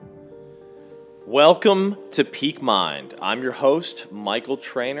Welcome to Peak Mind. I'm your host, Michael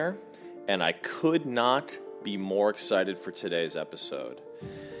Trainer, and I could not be more excited for today's episode.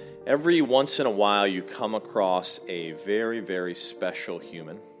 Every once in a while, you come across a very, very special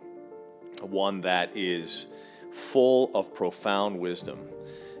human, one that is full of profound wisdom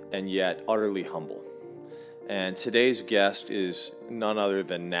and yet utterly humble. And today's guest is none other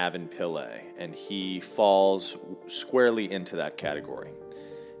than Navin Pillay, and he falls squarely into that category.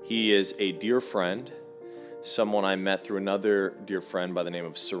 He is a dear friend, someone I met through another dear friend by the name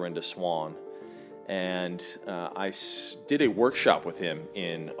of Surinder Swan. And I did a workshop with him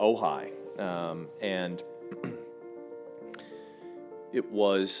in Ojai. And it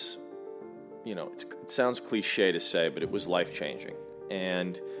was, it sounds cliche to say, but it was life-changing.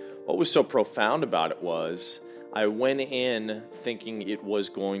 And what was so profound about it was I went in thinking it was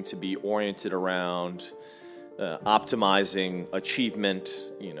going to be oriented around optimizing achievement.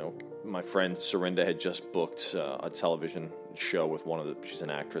 My friend Surinder had just booked a television show with she's an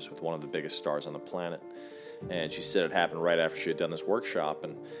actress with one of the biggest stars on the planet. And she said it happened right after she had done this workshop.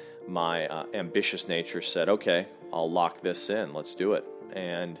 And my ambitious nature said, okay, I'll lock this in. Let's do it.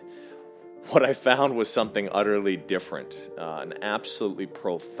 And what I found was something utterly different, an absolutely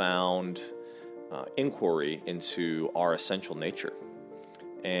profound inquiry into our essential nature.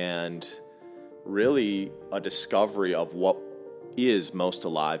 And really a discovery of what is most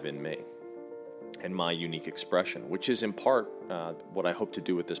alive in me and my unique expression, which is in part what I hope to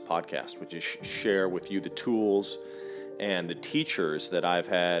do with this podcast, which is share with you the tools and the teachers that I've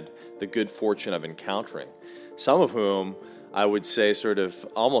had the good fortune of encountering, some of whom I would say sort of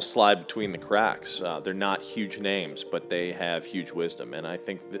almost slide between the cracks. They're not huge names, but they have huge wisdom, and I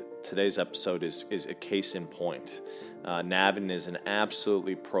think that today's episode is a case in point. Navin is an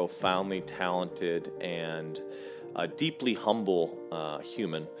absolutely profoundly talented and deeply humble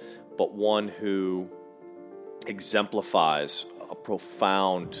human, but one who exemplifies a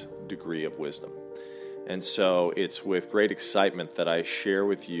profound degree of wisdom. And so it's with great excitement that I share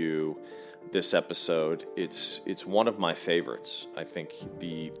with you this episode. It's one of my favorites. I think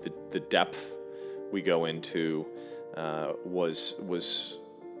the depth we go into was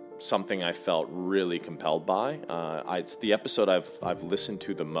something I felt really compelled by. It's the episode I've listened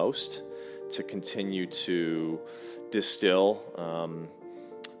to the most to continue to distill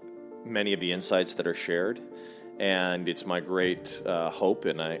many of the insights that are shared. And it's my great hope,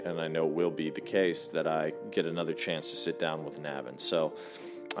 and I know will be the case, that I get another chance to sit down with Navin. So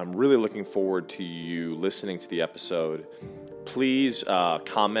I'm really looking forward to you listening to the episode. Please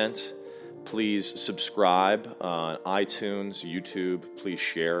comment. Please subscribe on iTunes, YouTube. Please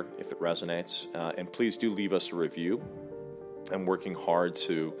share if it resonates. And please do leave us a review. I'm working hard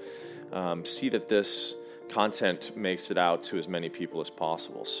to see that this content makes it out to as many people as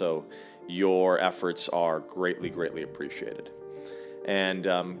possible. So your efforts are greatly, greatly appreciated. And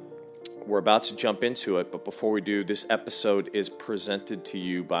we're about to jump into it, but before we do, this episode is presented to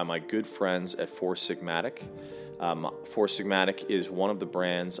you by my good friends at Four Sigmatic. Four Sigmatic is one of the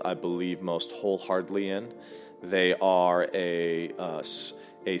brands I believe most wholeheartedly in. They are a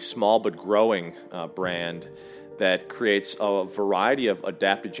small but growing brand that creates a variety of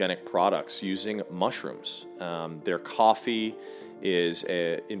adaptogenic products using mushrooms. Their coffee is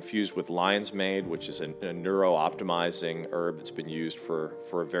infused with lion's mane, which is a neuro-optimizing herb that's been used for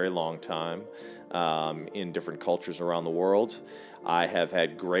a very long time in different cultures around the world. I have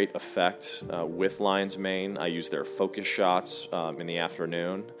had great effect with lion's mane. I use their focus shots in the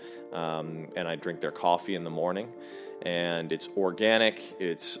afternoon, and I drink their coffee in the morning. And it's organic,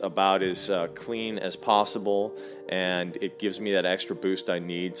 it's about as clean as possible, and it gives me that extra boost I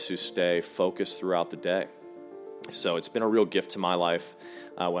need to stay focused throughout the day. So it's been a real gift to my life.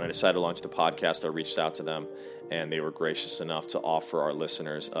 When I decided to launch the podcast, I reached out to them, and they were gracious enough to offer our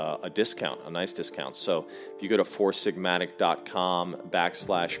listeners a discount, a nice discount. So if you go to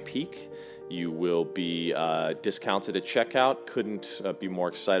foursigmatic.com/peak, you will be discounted at checkout. Couldn't be more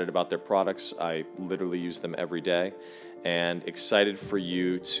excited about their products. I literally use them every day, and excited for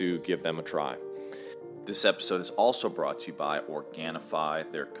you to give them a try. This episode is also brought to you by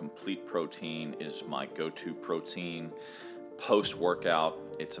Organifi. Their complete protein is my go-to protein. Post-workout,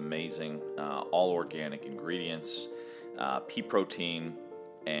 it's amazing. All organic ingredients, pea protein,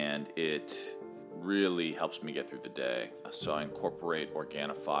 and it really helps me get through the day. So I incorporate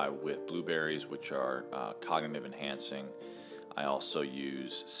Organifi with blueberries, which are cognitive enhancing. I also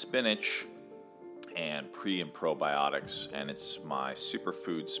use spinach and pre and probiotics, and it's my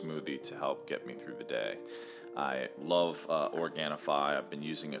superfood smoothie to help get me through the day. I love Organifi. I've been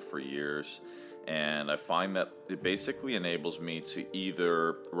using it for years, And I find that it basically enables me to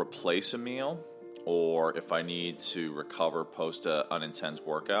either replace a meal, or if I need to recover post an intense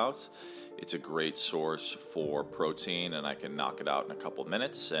workout, it's a great source for protein, and I can knock it out in a couple of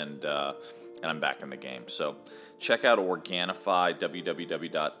minutes, and I'm back in the game. So check out Organifi,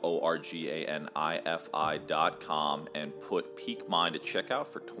 www.organifi.com, and put Peak Mind at checkout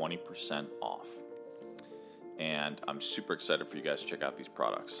for 20% off. And I'm super excited for you guys to check out these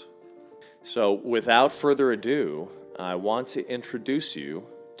products. So without further ado, I want to introduce you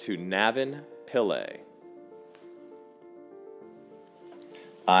to Navin Pillay.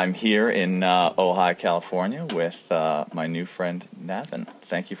 I'm here in Ojai, California with my new friend Navin.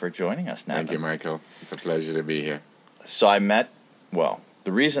 Thank you for joining us, Navin. Thank you, Michael. It's a pleasure to be here. So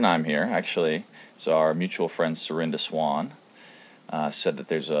the reason I'm here, actually, is our mutual friend Surinder Swan said that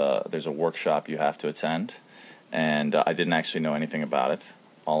there's a workshop you have to attend, and I didn't actually know anything about it.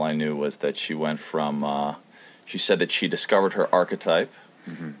 All I knew was that she went from, she said that she discovered her archetype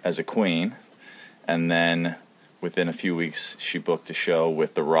as a queen, and then within a few weeks she booked a show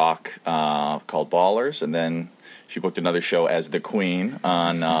with The Rock called Ballers, and then she booked another show as the Queen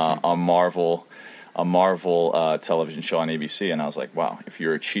on a Marvel television show on ABC, and I was like, wow, if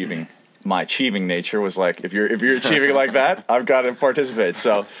you're achieving, my achieving nature was like, if you're achieving like that, I've got to participate.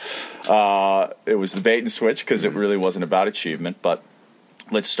 So it was the bait and switch, because it really wasn't about achievement. But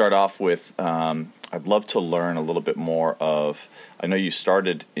let's start off with, I'd love to learn a little bit more of, I know you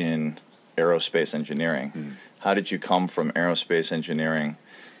started in aerospace engineering. How did you come from aerospace engineering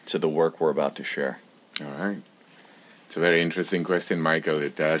to the work we're about to share? All right. It's a very interesting question, Michael.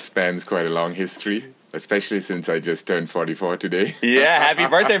 It spans quite a long history, especially since I just turned 44 today. Yeah, happy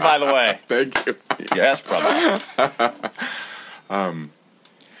birthday, by the way. Thank you. Yes, brother.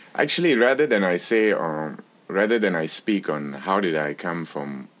 Actually, rather than I speak on how did I come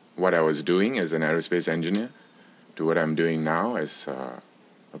from what I was doing as an aerospace engineer to what I'm doing now as a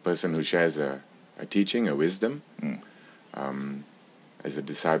person who shares a teaching, a wisdom, as a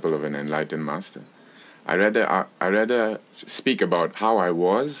disciple of an enlightened master, I rather speak about how I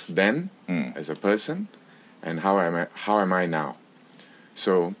was then as a person, and how am I now.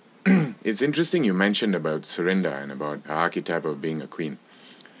 So it's interesting you mentioned about Surinder and about the archetype of being a queen.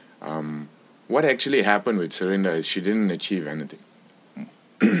 What actually happened with Surinder is she didn't achieve anything.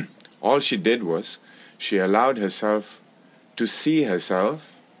 All she did was she allowed herself to see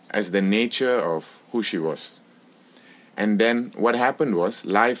herself as the nature of who she was. And then what happened was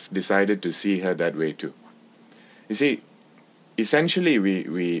life decided to see her that way too. You see, essentially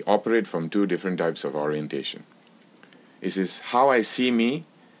we operate from two different types of orientation. It is how I see me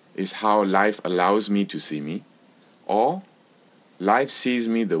is how life allows me to see me, or life sees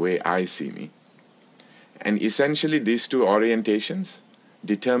me the way I see me. And essentially these two orientations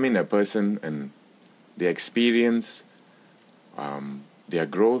determine a person and their experience, their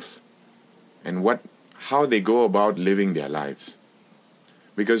growth, and how they go about living their lives.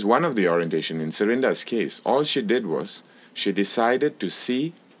 Because one of the orientation, in Surinder's case, all she did was she decided to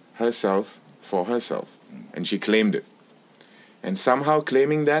see herself for herself, and she claimed it. And somehow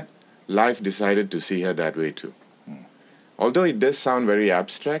claiming that, life decided to see her that way too. Although it does sound very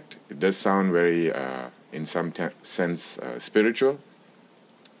abstract, it does sound very, in some sense, spiritual,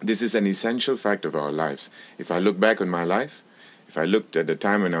 this is an essential fact of our lives. If I look back on my life, if I looked at the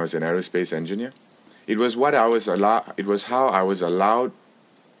time when I was an aerospace engineer, it was how I was allowed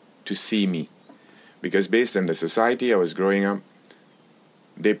to see me. Because based on the society I was growing up,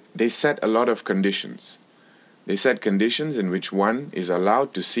 they set a lot of conditions. They set conditions in which one is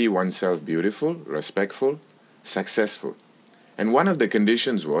allowed to see oneself beautiful, respectful, successful. And one of the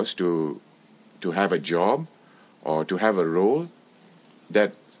conditions was to have a job or to have a role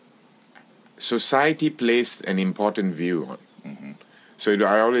that society placed an important view on. So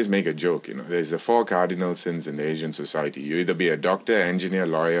I always make a joke, there's the 4 cardinal sins in the Asian society. You either be a doctor, engineer,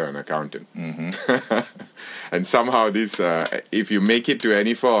 lawyer, or an accountant. And somehow if you make it to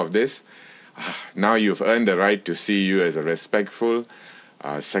any 4 of this, now you've earned the right to see you as a respectful,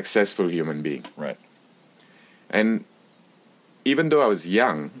 successful human being. Right. And even though I was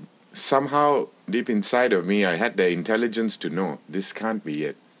young, somehow deep inside of me, I had the intelligence to know this can't be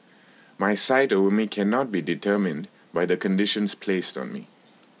it. My sight over me cannot be determined by the conditions placed on me.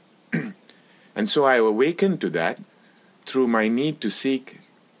 And so I awakened to that through my need to seek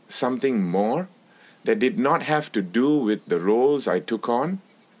something more that did not have to do with the roles I took on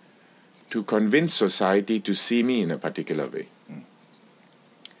to convince society to see me in a particular way.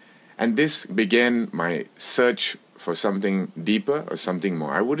 And this began my search for something deeper or something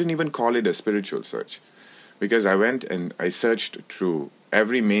more. I wouldn't even call it a spiritual search, because I went and I searched through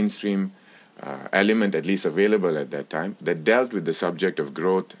every mainstream element, at least available at that time, that dealt with the subject of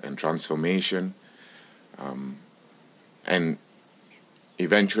growth and transformation, and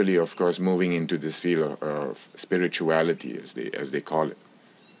eventually, of course, moving into this field of spirituality, as they call it.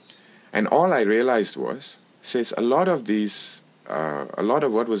 And all I realized was, says a lot of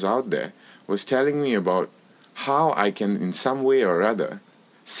what was out there was telling me about how I can, in some way or other,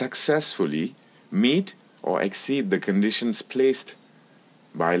 successfully meet or exceed the conditions placed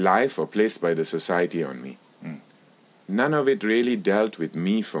by life or placed by the society on me. None of it really dealt with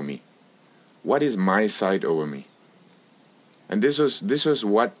me for me. What is my side over me? And this was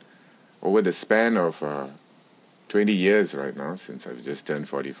what, over the span of 20 years right now, since I've just turned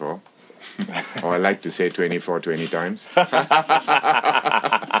 44, or I like to say 24 20 times.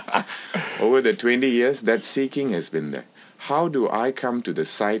 Over the 20 years, that seeking has been there. How do I come to the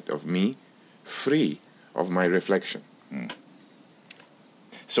sight of me free of my reflection?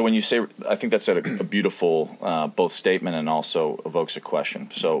 So when you say, I think that's a beautiful both statement and also evokes a question.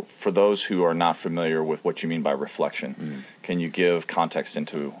 So for those who are not familiar with what you mean by reflection, can you give context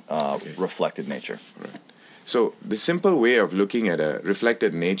into reflected nature? Right. So the simple way of looking at a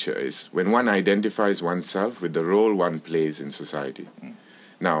reflected nature is when one identifies oneself with the role one plays in society.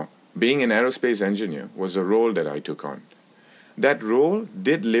 Now, being an aerospace engineer was a role that I took on. That role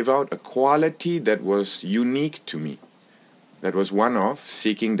did live out a quality that was unique to me. That was one of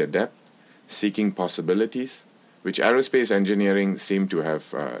seeking the depth, seeking possibilities, which aerospace engineering seemed to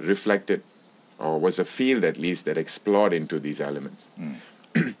have reflected, or was a field at least that explored into these elements.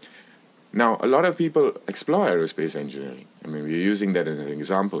 Now, a lot of people explore aerospace engineering. I mean, we're using that as an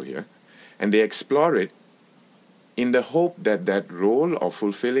example here. And they explore it in the hope that that role, or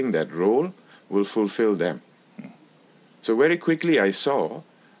fulfilling that role, will fulfill them. So very quickly I saw,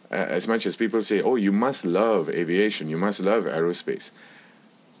 as much as people say, oh, you must love aviation, you must love aerospace,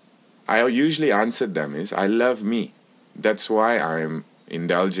 I usually answered them is, I love me. That's why I'm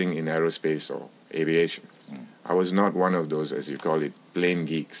indulging in aerospace or aviation. I was not one of those, as you call it, plane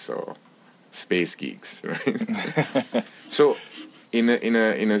geeks or space geeks, right? So in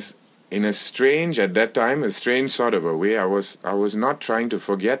a strange, at that time, a strange sort of a way, I was not trying to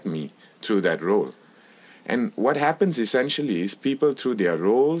forget me through that role. And what happens essentially is people, through their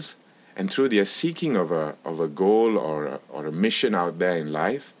roles and through their seeking of a goal or a mission out there in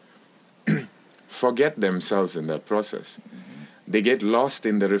life, forget themselves in that process. They get lost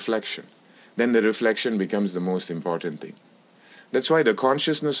in the reflection. Then the reflection becomes the most important thing. That's why the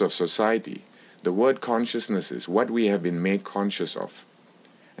consciousness of society, the word consciousness is what we have been made conscious of.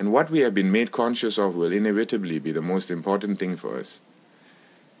 And what we have been made conscious of will inevitably be the most important thing for us.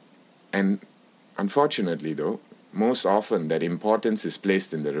 And unfortunately, though, most often that importance is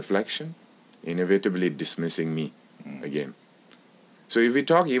placed in the reflection, inevitably dismissing me again. So if we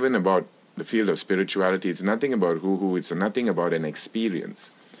talk even about the field of spirituality, it's nothing about who, it's nothing about an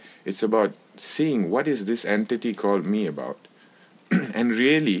experience. It's about seeing what is this entity called me about, and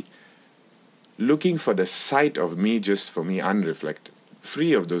really looking for the sight of me just for me unreflected,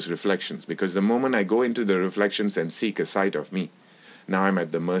 free of those reflections, because the moment I go into the reflections and seek a sight of me, now I'm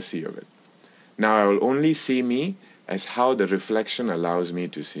at the mercy of it. Now I will only see me as how the reflection allows me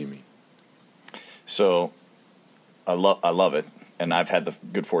to see me. So I love it, and I've had the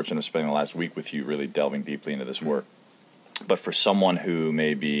good fortune of spending the last week with you really delving deeply into this work. But for someone who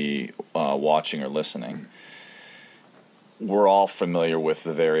may be watching or listening, we're all familiar with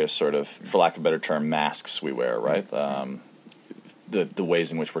the various sort of, for lack of a better term, masks we wear, right? The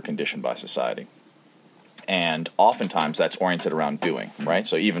ways in which we're conditioned by society. And oftentimes that's oriented around doing, right?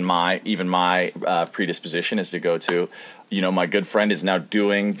 So even my predisposition is to go to, my good friend is now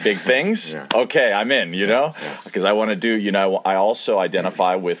doing big things. Yeah. Okay, I'm in, because I want to do, I also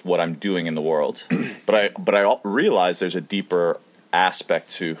identify with what I'm doing in the world. but I realize there's a deeper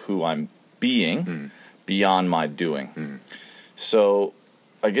aspect to who I'm being beyond my doing. So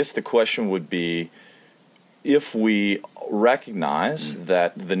I guess the question would be, if we recognize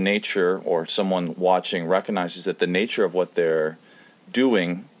that the nature, or someone watching recognizes that the nature of what they're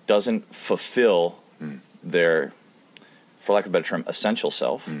doing doesn't fulfill their, for lack of a better term, essential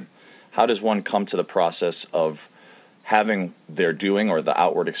self, how does one come to the process of having their doing, or the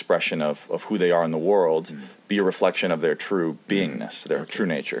outward expression of who they are in the world, be a reflection of their true beingness, their true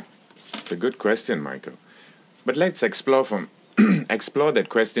nature? It's a good question, Michael. But let's explore explore that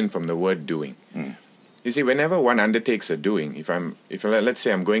question from the word doing. You see, whenever one undertakes a doing, if let's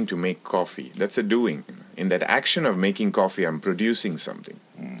say I'm going to make coffee, that's a doing. In that action of making coffee, I'm producing something.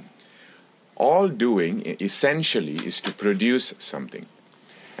 All doing essentially is to produce something.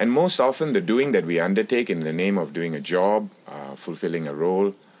 And most often the doing that we undertake in the name of doing a job, fulfilling a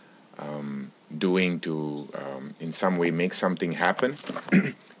role, doing to, in some way, make something happen,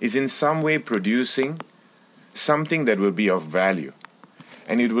 is in some way producing something that will be of value.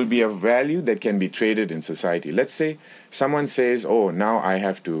 And it will be of value that can be traded in society. Let's say someone says, oh, now I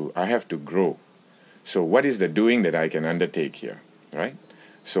have to grow. So what is the doing that I can undertake here, right?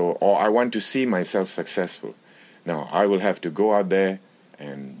 So, or I want to see myself successful. Now, I will have to go out there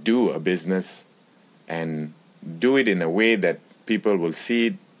and do a business and do it in a way that people will see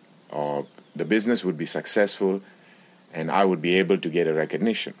it, or the business would be successful and I would be able to get a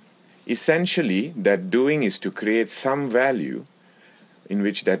recognition. Essentially, that doing is to create some value in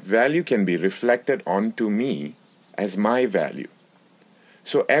which that value can be reflected onto me as my value.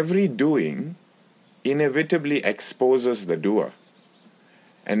 So every doing inevitably exposes the doer.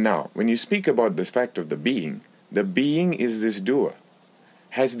 And now, when you speak about the fact of the being is this doer.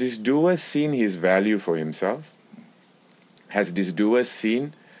 Has this doer seen his value for himself? Has this doer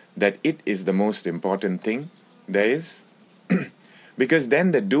seen that it is the most important thing there is? Because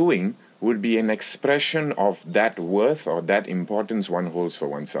then the doing would be an expression of that worth or that importance one holds for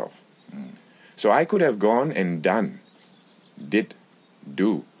oneself. So I could have gone and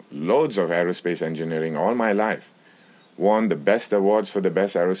do loads of aerospace engineering all my life, won the best awards for the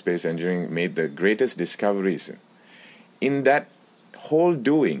best aerospace engineering, made the greatest discoveries. In that whole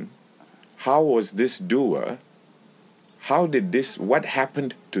doing, how was this doer, what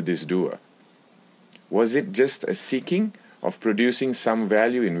happened to this doer? Was it just a seeking of producing some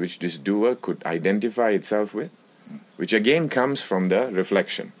value in which this doer could identify itself with? Which again comes from the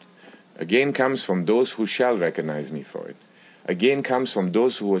reflection. Again comes from those who shall recognize me for it. Again comes from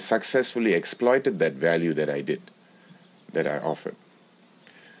those who have successfully exploited that value that I did, that I offered.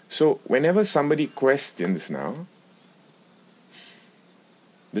 So whenever somebody questions now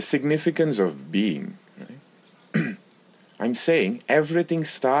the significance of being, right? I'm saying everything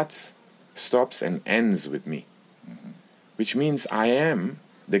starts, stops, and ends with me. Which means I am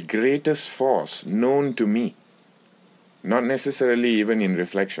the greatest force known to me. Not necessarily even in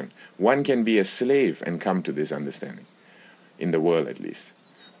reflection. One can be a slave and come to this understanding, in the world at least.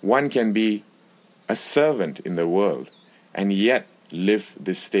 One can be a servant in the world and yet live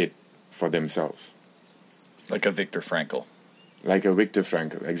this state for themselves. Like a Viktor Frankl. Like a Viktor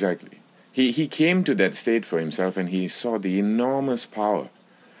Frankl, exactly. He came to that state for himself and he saw the enormous power.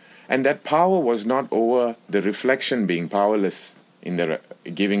 And that power was not over the reflection being powerless in the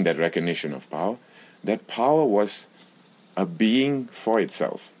giving that recognition of power. That power was a being for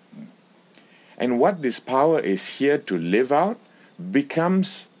itself. And what this power is here to live out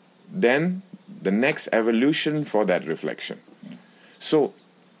becomes then the next evolution for that reflection. So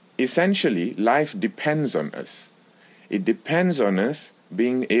essentially, life depends on us. It depends on us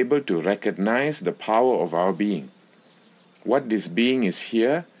being able to recognize the power of our being. What this being is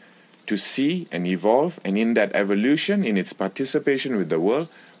here to see and evolve, and in that evolution, in its participation with the world,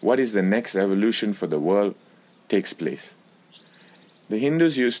 what is the next evolution for the world takes place. The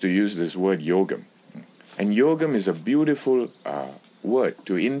Hindus used to use this word yogam, and yogam is a beautiful word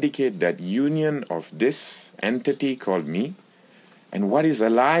to indicate that union of this entity called me and what is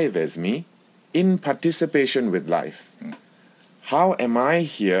alive as me in participation with life. How am I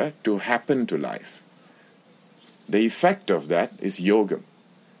here to happen to life? The effect of that is yogam,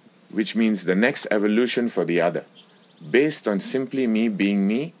 which means the next evolution for the other, based on simply me being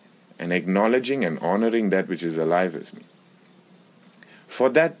me and acknowledging and honoring that which is alive as me. For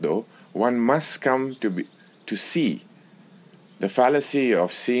that, though, one must come to see the fallacy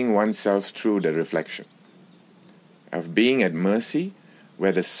of seeing oneself through the reflection, of being at mercy,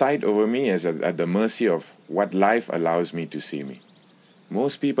 where the sight over me is at the mercy of what life allows me to see me.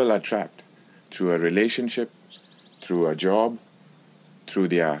 Most people are trapped through a relationship, through a job, through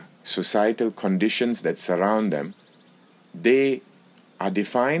their societal conditions that surround them. They are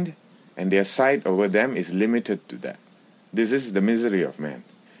defined and their sight over them is limited to that. This is the misery of man.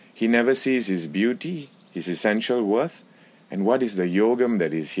 He never sees his beauty, his essential worth, and what is the yogam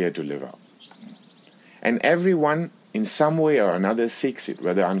that is here to live out. And everyone in some way or another seeks it,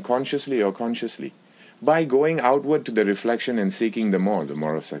 whether unconsciously or consciously, by going outward to the reflection and seeking the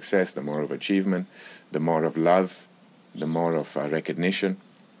more of success, the more of achievement, the more of love, the more of recognition.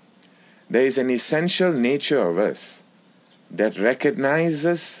 There is an essential nature of us that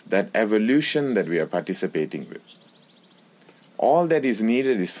recognizes that evolution that we are participating with. All that is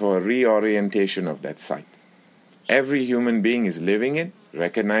needed is for a reorientation of that sight. Every human being is living it,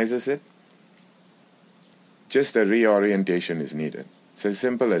 recognizes it. Just a reorientation is needed. It's as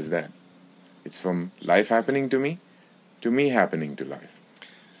simple as that. It's from life happening to me happening to life.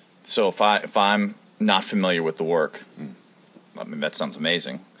 So if I'm not familiar with the work, I mean, that sounds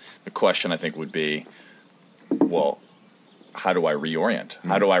amazing. the question I think would be, well, how do I reorient?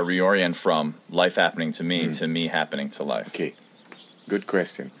 How do I reorient from life happening to me happening to life? Okay, good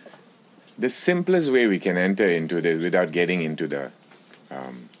question. The simplest way we can enter into this without getting into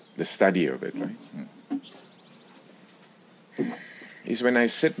the study of it, right, is when I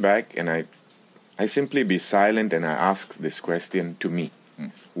sit back and I simply be silent and I ask this question to me.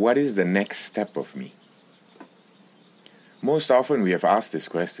 What is the next step of me? Most often we have asked this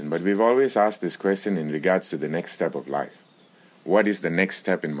question, but we've always asked this question in regards to the next step of life. What is the next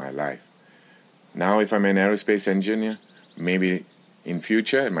step in my life? Now, if I'm an aerospace engineer, maybe in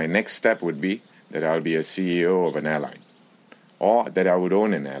future, my next step would be that I'll be a CEO of an airline, or that I would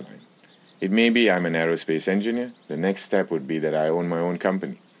own an airline. It may be I'm an aerospace engineer. The next step would be that I own my own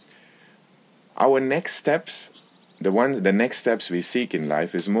company. Our next steps, the next steps we seek in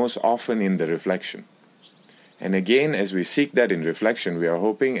life is most often in the reflection. And again, as we seek that in reflection, we are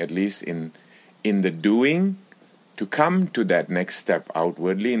hoping, at least in the doing, to come to that next step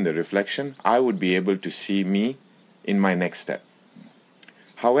outwardly in the reflection. I would be able to see me in my next step.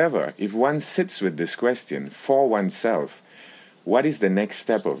 However, if one sits with this question for oneself, what is the next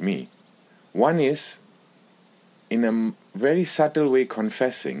step of me? One is, in a very subtle way,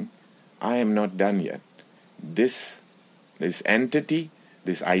 confessing, I am not done yet. This entity,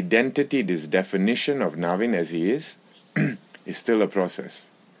 this identity, this definition of Navin as he is still a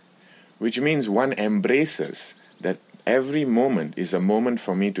process. Which means one embraces that every moment is a moment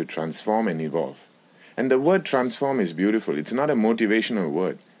for me to transform and evolve. And the word transform is beautiful. It's not a motivational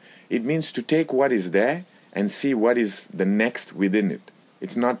word. It means to take what is there and see what is the next within it.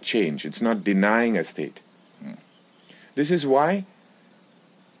 It's not change. It's not denying a state. This is why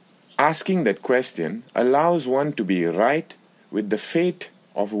asking that question allows one to be right with the fate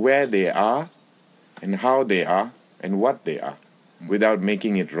of where they are and how they are and what they are, without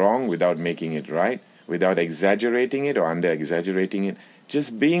making it wrong, without making it right, without exaggerating it or under-exaggerating it,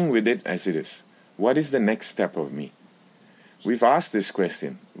 just being with it as it is. What is the next step of me? We've asked this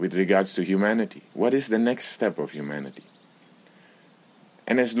question with regards to humanity. What is the next step of humanity?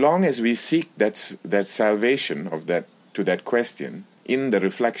 And as long as we seek that salvation of that to that question in the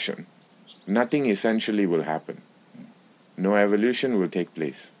reflection, nothing essentially will happen. No evolution will take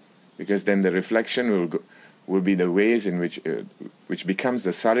place, because then the reflection will be the ways in which becomes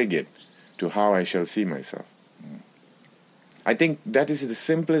the surrogate to how I shall see myself. I think that is the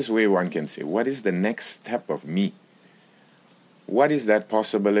simplest way one can say, what is the next step of me? What is that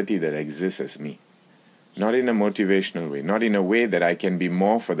possibility that exists as me? Not in a motivational way, not in a way that I can be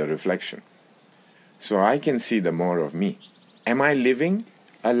more for the reflection. So I can see the more of me. Am I living,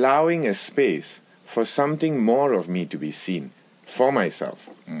 allowing a space for something more of me to be seen for myself?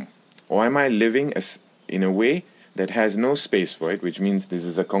 Or am I living in a way that has no space for it, which means this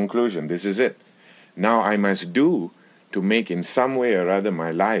is a conclusion, this is it. Now I must do to make in some way or other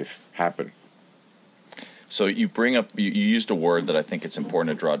my life happen. So you bring up, you used a word that I think it's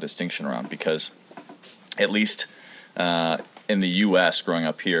important to draw a distinction around, because at least in the U.S. growing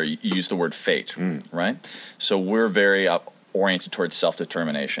up here, you use the word fate, right? So we're very oriented towards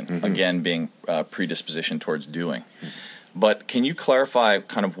self-determination, again, being predisposition towards doing. But can you clarify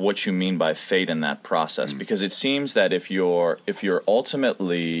kind of what you mean by fate in that process? Because it seems that if you're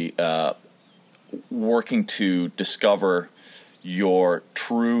ultimately working to discover your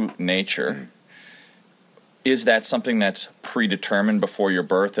true nature, is that something that's predetermined before your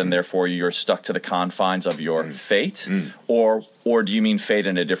birth and therefore you're stuck to the confines of your fate? Or do you mean fate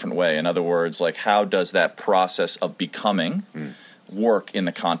in a different way? In other words, like, how does that process of becoming work in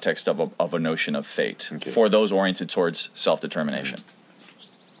the context of a notion of fate for those oriented towards self-determination?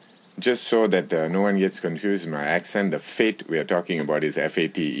 Just so that no one gets confused in my accent, the fate we are talking about is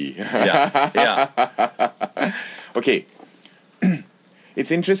F-A-T-E. Yeah. Okay.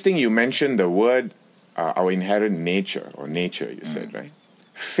 It's interesting you mentioned the word our inherent nature, or nature, you said, right?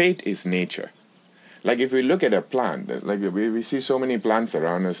 Fate is nature. Like if we look at a plant, like we see so many plants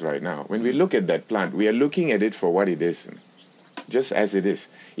around us right now. When we look at that plant, we are looking at it for what it is, just as it is.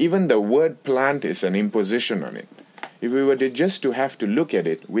 Even the word plant is an imposition on it. If we were just to have to look at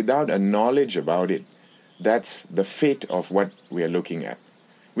it without a knowledge about it, that's the fate of what we are looking at,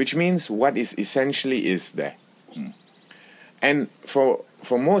 which means what is essentially is there. And for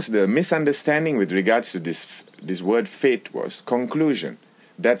most, the misunderstanding with regards to this word fate was conclusion.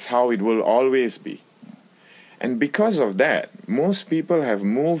 That's how it will always be. And because of that, most people have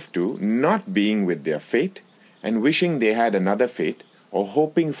moved to not being with their fate and wishing they had another fate or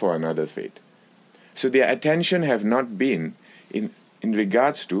hoping for another fate. So their attention have not been in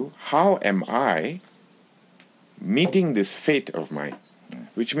regards to how am I meeting this fate of mine.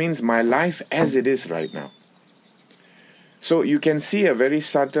 which means my life as it is right now. So you can see a very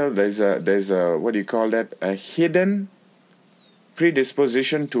subtle, there's a what do you call that, a hidden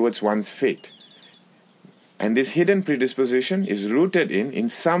predisposition towards one's fate. And this hidden predisposition is rooted in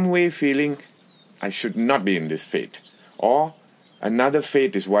some way feeling I should not be in this fate, or another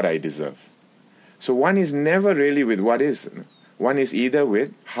fate is what I deserve. So one is never really with what is. One is either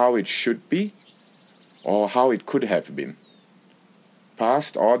with how it should be or how it could have been.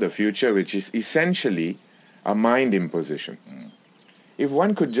 Past or the future, which is essentially a mind imposition. If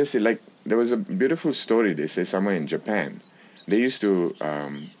one could just say, like, there was a beautiful story, they say, somewhere in Japan. They used to,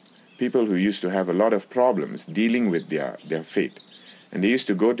 people who used to have a lot of problems dealing with their fate. And they used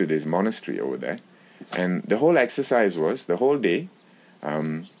to go to this monastery over there. And the whole exercise was, the whole day,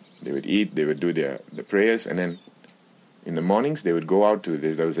 they would eat, they would do the prayers, and then in the mornings they would go out to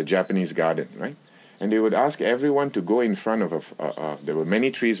this, there was a Japanese garden, right? And they would ask everyone to go in front of there were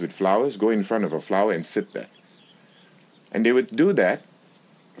many trees with flowers, go in front of a flower and sit there. And they would do that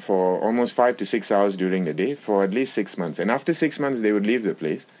for almost 5 to 6 hours during the day for at least 6 months. And after 6 months, they would leave the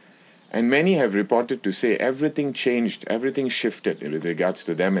place. And many have reported to say everything changed, everything shifted with regards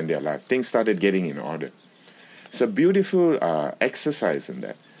to them and their life. Things started getting in order. It's a beautiful exercise in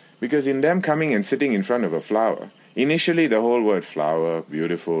that. Because in them coming and sitting in front of a flower, initially the whole word flower,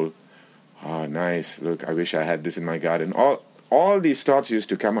 beautiful, nice, look, I wish I had this in my garden. All these thoughts used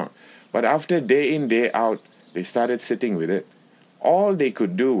to come out. But after day in, day out, they started sitting with it. All they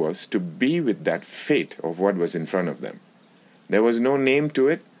could do was to be with that fate of what was in front of them. There was no name to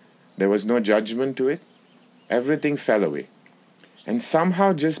it. There was no judgment to it. Everything fell away. And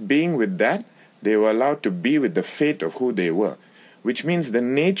somehow just being with that, they were allowed to be with the fate of who they were, which means the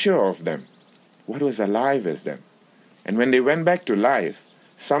nature of them, what was alive as them. And when they went back to life,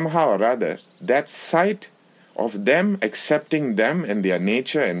 somehow or other, that sight of them accepting them and their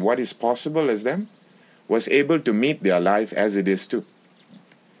nature and what is possible as them was able to meet their life as it is too.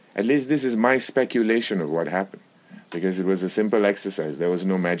 At least this is my speculation of what happened, because it was a simple exercise. There was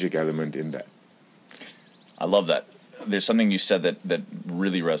no magic element in that. I love that. There's something you said that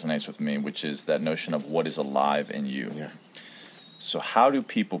really resonates with me, which is that notion of what is alive in you. Yeah. So how do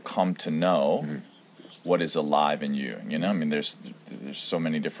people come to know what is alive in you? You know, I mean, there's so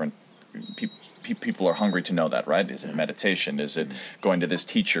many different people are hungry to know that, right? Is it meditation? Is it going to this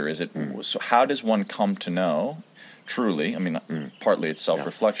teacher? Is it so? How does one come to know truly? I mean, partly it's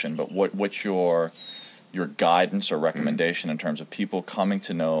self-reflection, but what's your guidance or recommendation in terms of people coming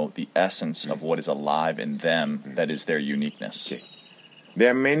to know the essence of what is alive in them that is their uniqueness? Okay. There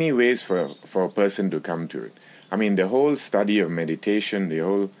are many ways for a person to come to it. I mean, the whole study of meditation, the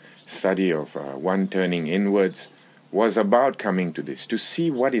whole study of one turning inwards was about coming to this, to see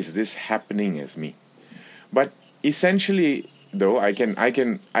what is this happening as me. But essentially, though, I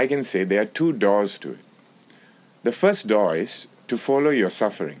can say there are two doors to it. The first door is to follow your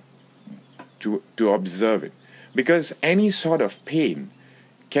suffering, to observe it. Because any sort of pain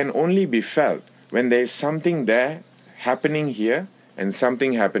can only be felt when there is something there happening here and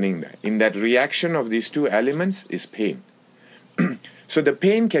something happening there. In that reaction of these two elements is pain. So the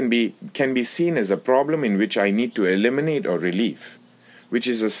pain can be seen as a problem in which I need to eliminate or relieve, which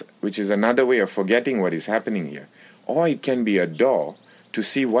is another way of forgetting what is happening here. Or it can be a door to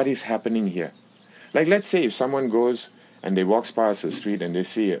see what is happening here. Like, let's say if someone goes and they walks past the street and they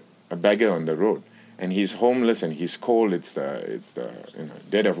see a beggar on the road and he's homeless and he's cold, it's the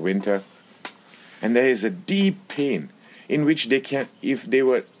dead of winter, and there is a deep pain in which they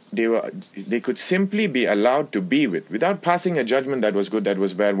could simply be allowed to be without passing a judgment that was good, that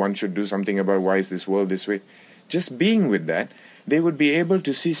was bad, one should do something about why is this world this way. Just being with that, they would be able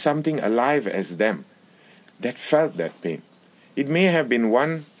to see something alive as them that felt that pain. It may have been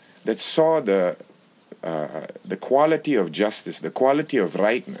one that saw the quality of justice, the quality of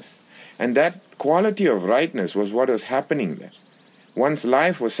rightness. And that quality of rightness was what was happening there. One's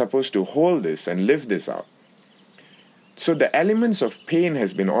life was supposed to hold this and live this out. So the elements of pain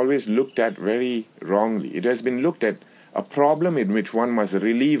has been always looked at very wrongly. It has been looked at a problem in which one must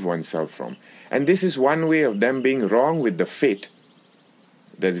relieve oneself from. And this is one way of them being wrong with the fate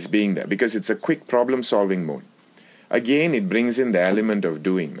that is being there, because it's a quick problem-solving mode. Again, it brings in the element of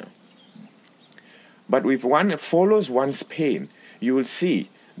doing now. But if one follows one's pain, you will see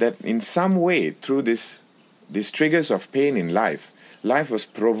that in some way, through these triggers of pain in life was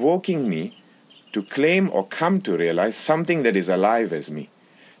provoking me to claim or come to realize something that is alive as me,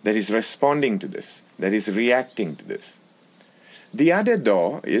 that is responding to this, that is reacting to this. The other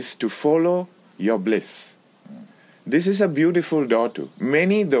door is to follow your bliss. This is a beautiful door too.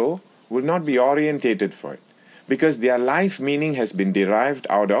 Many, though, will not be orientated for it, because their life meaning has been derived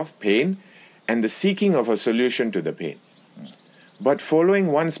out of pain and the seeking of a solution to the pain. But following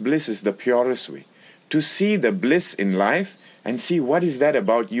one's bliss is the purest way. To see the bliss in life and see what is that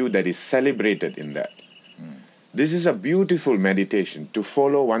about you that is celebrated in that. This is a beautiful meditation, to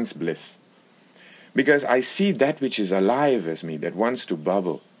follow one's bliss. Because I see that which is alive as me, that wants to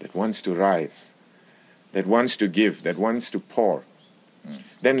bubble, that wants to rise, that wants to give, that wants to pour.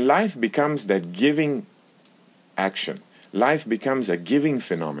 Then life becomes that giving action. Life becomes a giving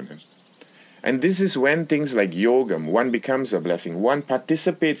phenomenon. And this is when things like yogam, one becomes a blessing. One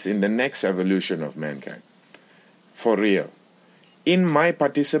participates in the next evolution of mankind. For real. In my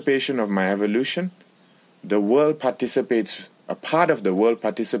participation of my evolution, the world participates, a part of the world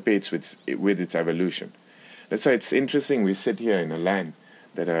participates with its evolution. That's why it's interesting we sit here in a land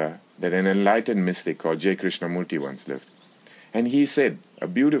that an enlightened mystic called J. Krishnamurti once lived. And he said, a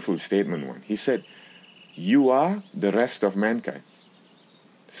beautiful statement one, he said, "You are the rest of mankind."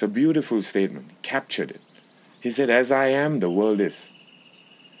 It's a beautiful statement. He captured it. He said, "As I am, the world is."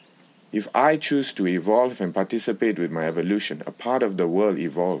 If I choose to evolve and participate with my evolution, a part of the world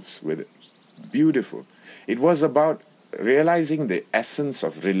evolves with it. Beautiful. It was about realizing the essence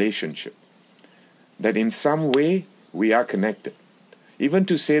of relationship. That in some way we are connected. Even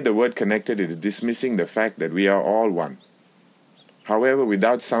to say the word connected is dismissing the fact that we are all one. However,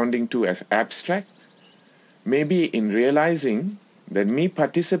 without sounding too as abstract, maybe in realizing that me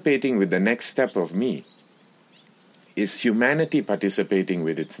participating with the next step of me is humanity participating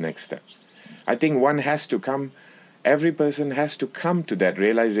with its next step. I think one has to come, every person has to come to that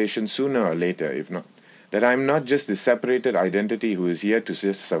realization sooner or later, if not. That I'm not just the separated identity who is here to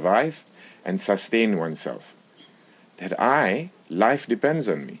just survive and sustain oneself. That life depends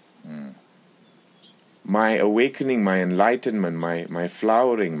on me. My awakening, my enlightenment, my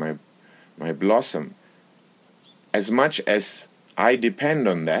flowering, my blossom, as much as I depend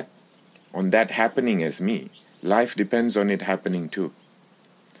on that happening as me, life depends on it happening too.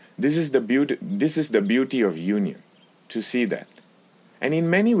 This is the beauty of union, to see that. And in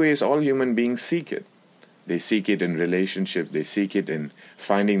many ways, all human beings seek it. They seek it in relationship, they seek it in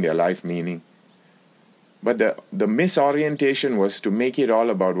finding their life meaning. But the misorientation was to make it all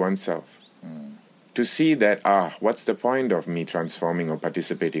about oneself. To see that, what's the point of me transforming or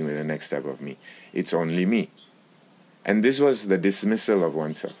participating with the next step of me? It's only me. And this was the dismissal of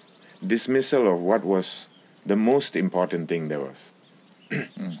oneself. Dismissal of what was the most important thing there was.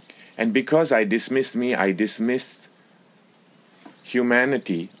 And because I dismissed me, I dismissed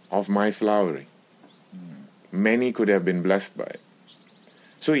humanity of my flowering. Many could have been blessed by it.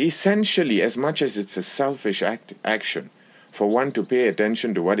 So essentially, as much as it's a selfish action for one to pay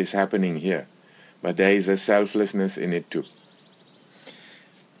attention to what is happening here, but there is a selflessness in it too.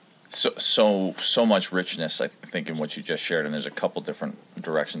 So much richness, I think, in what you just shared, and there's a couple different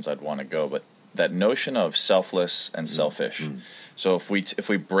directions I'd want to go, but that notion of selfless and selfish. So if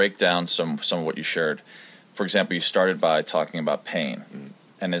we break down some of what you shared, for example, you started by talking about pain,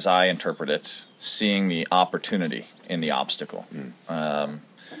 and as I interpret it, seeing the opportunity in the obstacle,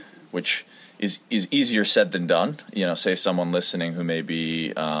 which is easier said than done. You know, say someone listening who may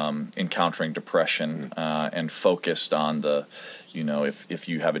be encountering depression and focused on the, you know, if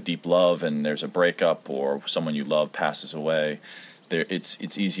you have a deep love and there's a breakup or someone you love passes away,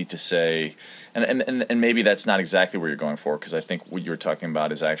 it's easy to say, and maybe that's not exactly where you're going for, because I think what you're talking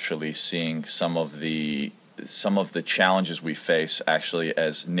about is actually seeing some of the challenges we face actually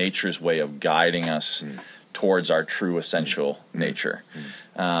as nature's way of guiding us towards our true essential nature.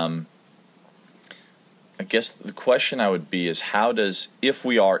 I guess the question I would be is if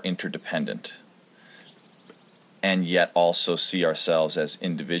we are interdependent and yet also see ourselves as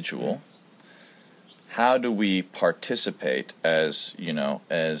individual, how do we participate as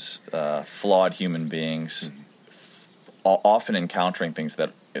flawed human beings, often encountering things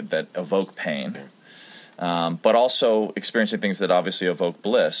that evoke pain, but also experiencing things that obviously evoke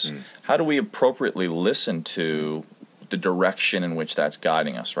bliss? How do we appropriately listen to the direction in which that's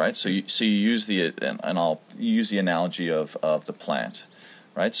guiding us, right? So you use I'll use the analogy of the plant,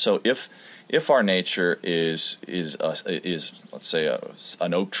 right? So if our nature is let's say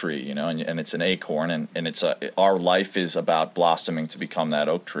an oak tree, you know, and it's an acorn, and it's our life is about blossoming to become that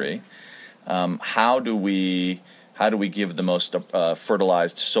oak tree. How do we give the most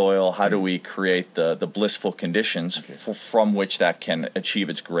fertilized soil? How do we create the blissful conditions from which that can achieve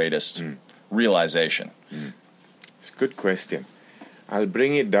its greatest realization? It's a good question. I'll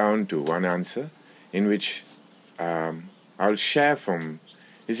bring it down to one answer in which I'll share from.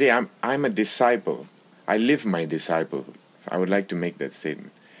 You see, I'm a disciple. I live my disciplehood. I would like to make that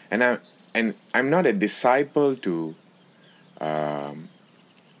statement. And and I'm not a disciple to,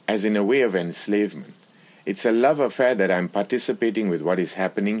 as in a way of enslavement. It's a love affair that I'm participating with what is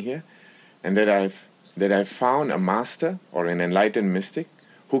happening here, and that I've found a master or an enlightened mystic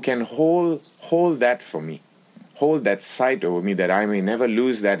who can hold that for me, hold that sight over me, that I may never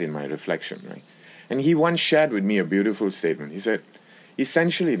lose that in my reflection, right? And he once shared with me a beautiful statement. He said,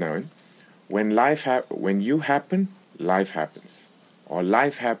 essentially, now, when you happen, life happens. Or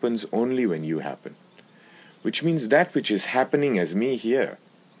life happens only when you happen. Which means that which is happening as me here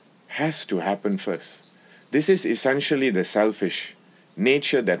has to happen first. This is essentially the selfish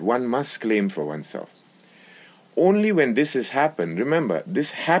nature that one must claim for oneself. Only when this has happened, remember,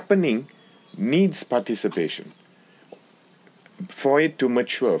 this happening needs participation for it to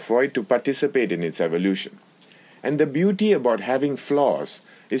mature, for it to participate in its evolution. And the beauty about having flaws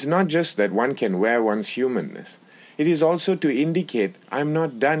is not just that one can wear one's humanness. It is also to indicate, I'm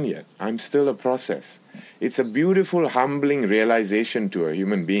not done yet. I'm still a process. It's a beautiful, humbling realization to a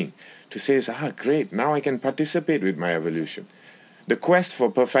human being to say, great, now I can participate with my evolution. The quest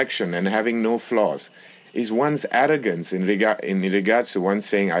for perfection and having no flaws is one's arrogance in regards to one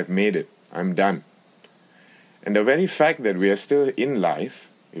saying, I've made it, I'm done. And the very fact that we are still in life,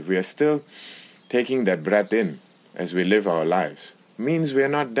 if we are still taking that breath in as we live our lives, means we are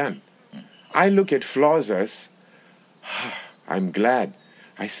not done. I look at flaws as, I'm glad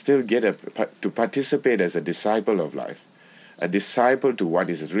I still get to participate as a disciple of life, a disciple to what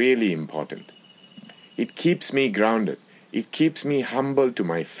is really important. It keeps me grounded. It keeps me humble to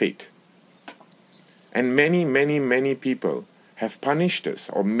my fate. And many, many, many people have punished us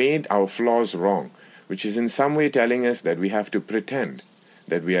or made our flaws wrong, which is in some way telling us that we have to pretend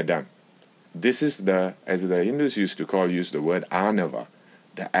that we are done. This is as the Hindus used the word anava,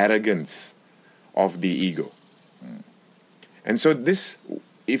 the arrogance of the ego. And so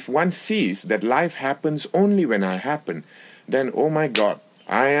if one sees that life happens only when I happen, then, oh my God,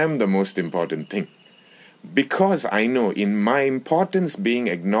 I am the most important thing. Because I know in my importance being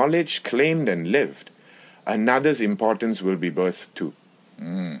acknowledged, claimed, and lived, another's importance will be birthed too.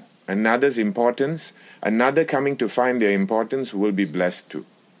 Another's importance, another coming to find their importance will be blessed too.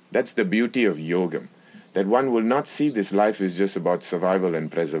 That's the beauty of yogam, that one will not see this life is just about survival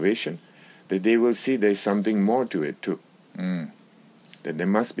and preservation, that they will see there's something more to it too. That there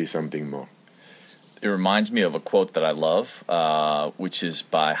must be something more. It reminds me of a quote that I love, which is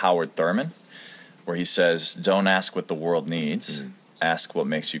by Howard Thurman, where he says, don't ask what the world needs, ask what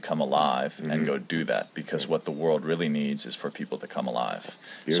makes you come alive, and go do that, because what the world really needs is for people to come alive.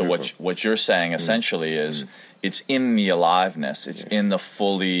 Beautiful. So what you're saying essentially is it's in the aliveness, it's in the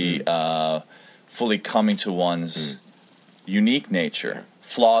fully coming to one's unique nature,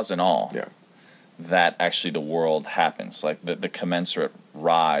 flaws and all, that actually the world happens, like the commensurate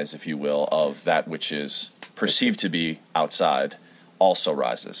rise, if you will, of that which is perceived to be outside also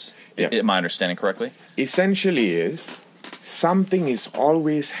rises. Am I understanding correctly? Essentially is, something is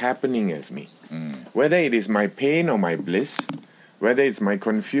always happening as me. Whether it is my pain or my bliss, whether it's my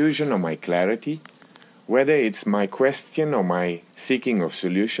confusion or my clarity, whether it's my question or my seeking of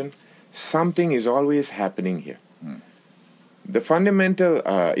solution, something is always happening here. The fundamental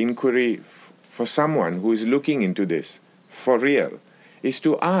inquiry for someone who is looking into this for real is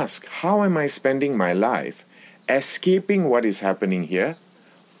to ask, how am I spending my life escaping what is happening here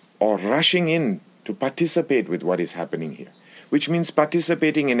or rushing in to participate with what is happening here? Which means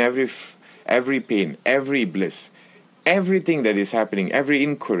participating in every pain, every bliss, everything that is happening, every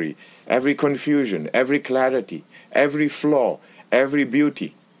inquiry, every confusion, every clarity, every flaw, every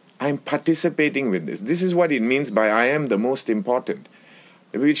beauty. I'm participating with this. This is what it means by I am the most important,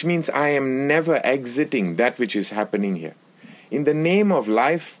 which means I am never exiting that which is happening here. In the name of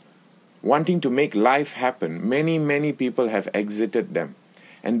life, wanting to make life happen, many, many people have exited them.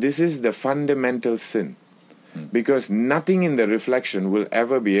 And this is the fundamental sin. Because nothing in the reflection will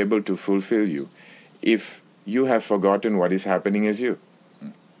ever be able to fulfill you if you have forgotten what is happening as you.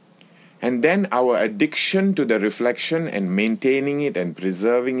 And then our addiction to the reflection and maintaining it and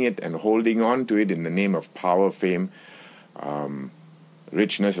preserving it and holding on to it in the name of power, fame,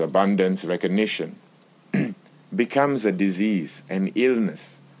 richness, abundance, recognition, becomes a disease, an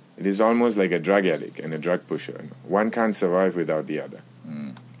illness. It is almost like a drug addict and a drug pusher. One can't survive without the other.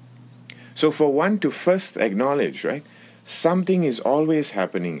 So for one to first acknowledge, right, something is always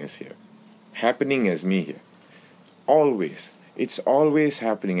happening as here, happening as me here. Always. It's always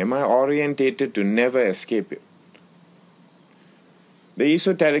happening. Am I orientated to never escape it? The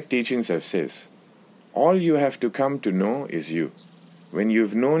esoteric teachings have says, all you have to come to know is you. When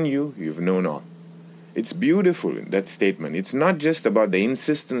you've known you, you've known all. It's beautiful in that statement. It's not just about the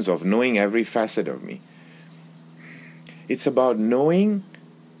insistence of knowing every facet of me. It's about knowing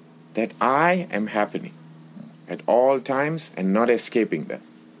that I am happening at all times and not escaping that.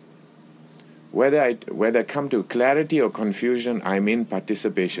 Whether I come to clarity or confusion, I'm in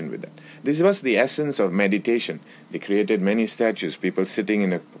participation with that. This was the essence of meditation. They created many statues, people sitting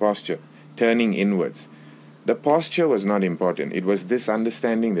in a posture, turning inwards. The posture was not important. It was this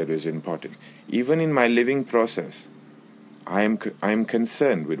understanding that was important. Even in my living process, I am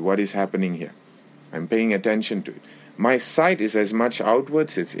concerned with what is happening here. I'm paying attention to it. My sight is as much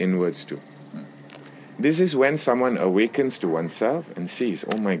outwards, it's inwards too. This is when someone awakens to oneself and sees,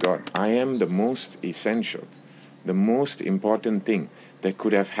 oh my God, I am the most essential, the most important thing that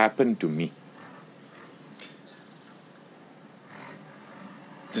could have happened to me.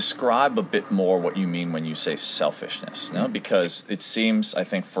 Describe a bit more what you mean when you say selfishness, no? Because it seems, I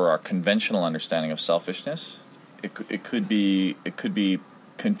think, for our conventional understanding of selfishness, it could be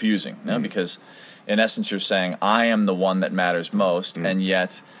confusing, no? Because in essence, you're saying I am the one that matters most, and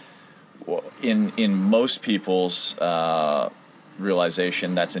yet, in most people's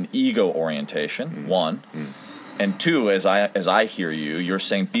realization, that's an ego orientation. One, and two, as I hear you, you're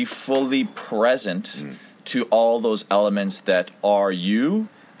saying be fully present to all those elements that are you.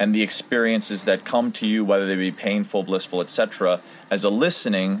 And the experiences that come to you, whether they be painful, blissful, etc., as a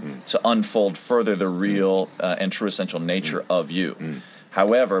listening to unfold further the real and true essential nature of you.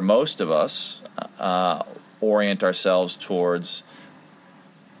 However, most of us orient ourselves towards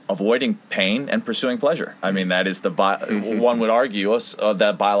avoiding pain and pursuing pleasure. I mean, that is one would argue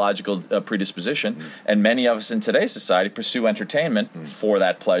that biological predisposition, and many of us in today's society pursue entertainment for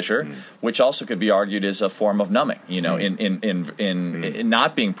that pleasure, which also could be argued is a form of numbing. You know, in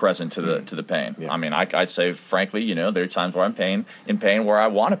not being present to the pain. Yeah. I mean, I'd say frankly, you know, there are times where I'm in pain where I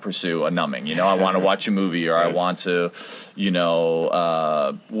want to pursue a numbing. You know, I want to watch a movie, or I want to, you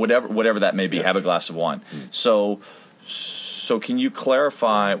know, whatever that may be, have a glass of wine. So can you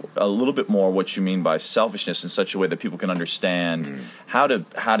clarify a little bit more what you mean by selfishness in such a way that people can understand how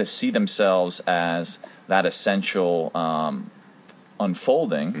to see themselves as that essential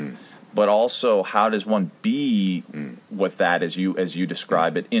unfolding, but also how does one be with that as you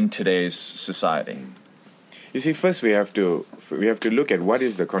describe it in today's society? You see, first we have to look at what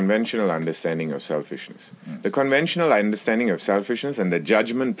is the conventional understanding of selfishness. The conventional understanding of selfishness and the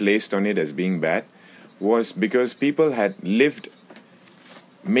judgment placed on it as being bad was because people had lived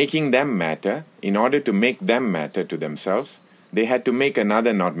making them matter. In order to make them matter to themselves, they had to make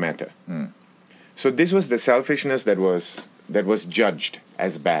another not matter. So this was the selfishness that was judged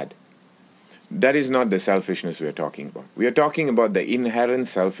as bad. That is not the selfishness we are talking about. We are talking about the inherent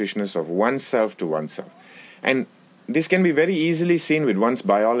selfishness of oneself to oneself. And this can be very easily seen with one's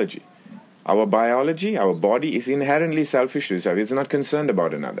biology. Our biology, our body is inherently selfish to itself. It's not concerned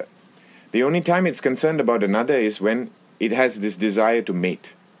about another. The only time it's concerned about another is when it has this desire to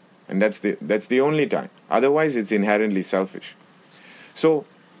mate. And that's the only time. Otherwise, it's inherently selfish. So,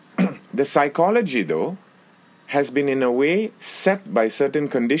 the psychology, though, has been in a way set by certain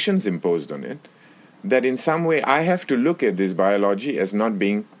conditions imposed on it, that in some way I have to look at this biology as not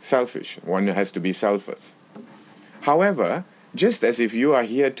being selfish. One has to be selfless. However, just as if you are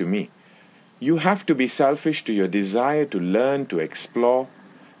here to me, you have to be selfish to your desire to learn, to explore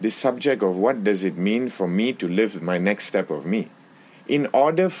the subject of what does it mean for me to live my next step of me, in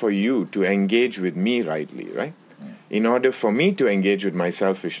order for you to engage with me rightly, right? In order for me to engage with my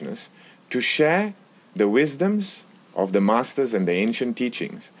selfishness, to share the wisdoms of the masters and the ancient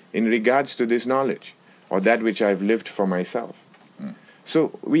teachings in regards to this knowledge, or that which I've lived for myself.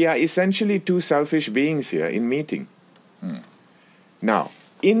 So we are essentially two selfish beings here in meeting. Now,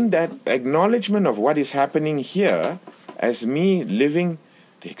 in that acknowledgement of what is happening here, as me living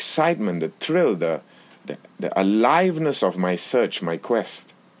the excitement, the thrill, the aliveness of my search, my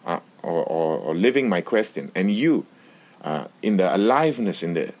quest, or living my quest and you, in the aliveness,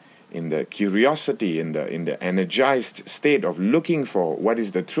 in the curiosity, in the energized state of looking for what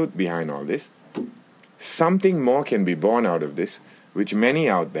is the truth behind all this, something more can be born out of this, which many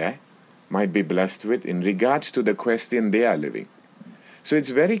out there might be blessed with in regards to the question they are living. So it's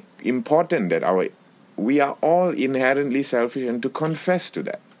very important that we are all inherently selfish, and to confess to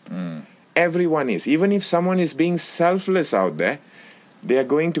that. Everyone is. Even if someone is being selfless out there, they are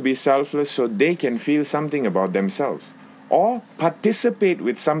going to be selfless so they can feel something about themselves or participate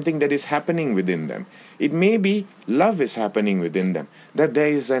with something that is happening within them. It may be love is happening within them, that there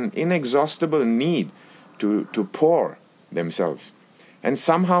is an inexhaustible need to pour themselves. And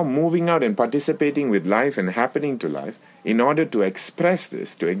somehow moving out and participating with life and happening to life in order to express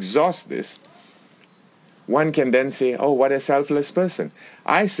this, to exhaust this, One can then say, oh, what a selfless person.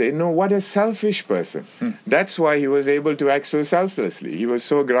 I say, no, what a selfish person. That's why he was able to act so selflessly. He was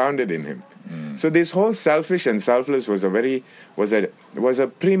so grounded in him. So this whole selfish and selfless was a very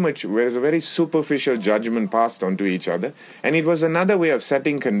superficial judgment passed on to each other, and it was another way of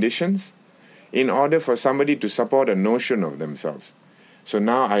setting conditions in order for somebody to support a notion of themselves. So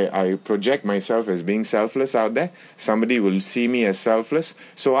now I project myself as being selfless out there. Somebody will see me as selfless,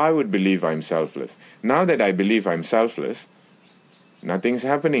 so I would believe I'm selfless. Now that I believe I'm selfless, nothing's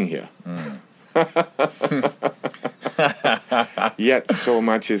happening here. Yet so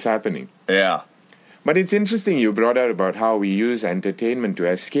much is happening. Yeah. But it's interesting you brought out about how we use entertainment to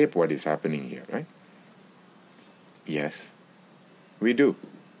escape what is happening here, right? Yes, we do.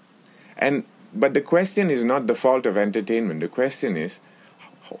 But the question is not the fault of entertainment. The question is,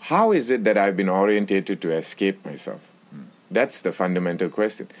 how is it that I've been orientated to escape myself? That's the fundamental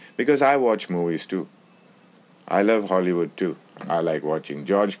question. Because I watch movies too. I love Hollywood too. I like watching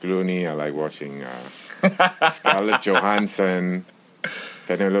George Clooney. I like watching Scarlett Johansson,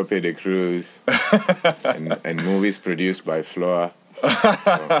 Penelope de Cruz, and movies produced by Floa.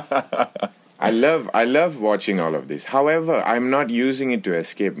 So, I love watching all of this. However, I'm not using it to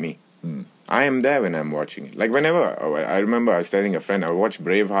escape me. I am there when I'm watching it. Like whenever, I remember I was telling a friend, I watched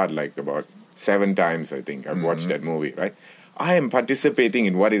Braveheart like about 7 times, I think. I've watched that movie, right? I am participating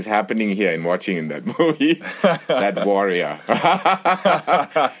in what is happening here and watching in that movie. That warrior.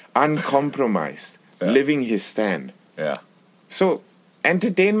 Uncompromised. Living his stand. Yeah. So,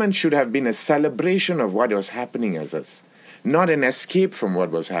 entertainment should have been a celebration of what was happening as us, not an escape from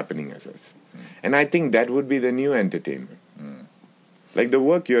what was happening as us. And I think that would be the new entertainment. Like the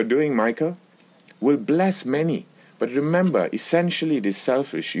work you're doing, Michael, will bless many. But remember, essentially it is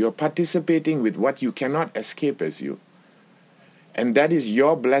selfish. You're participating with what you cannot escape as you. And that is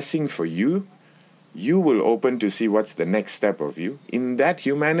your blessing for you. You will open to see what's the next step of you. In that,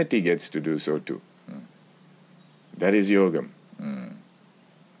 humanity gets to do so too. That is yogam.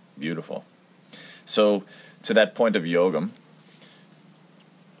 Beautiful. So, to that point of yogam,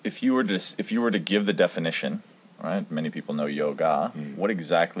 if you were to give the definition, right? Many people know yoga. What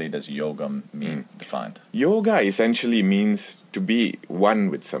exactly does yogam mean defined? Yoga essentially means to be one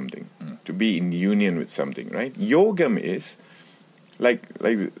with something, to be in union with something, right? Yogam is like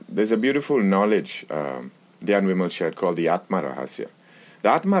there's a beautiful knowledge Dhyan Vimal shared called the Atma Rahasya. The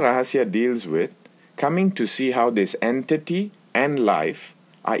Atma Rahasya deals with coming to see how this entity and life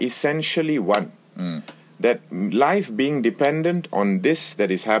are essentially one. That life being dependent on this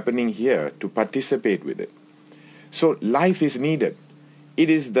that is happening here to participate with it. So life is needed. It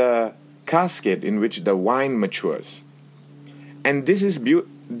is the casket in which the wine matures. And this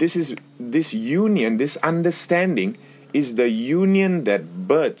union, this understanding is the union that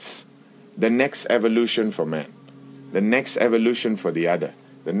births the next evolution for man, the next evolution for the other,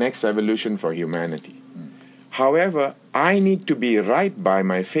 the next evolution for humanity. However, I need to be right by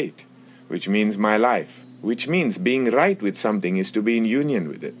my fate, which means my life, which means being right with something is to be in union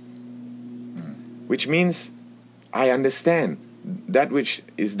with it, which means I understand that which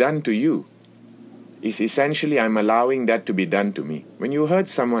is done to you is essentially I'm allowing that to be done to me. When you hurt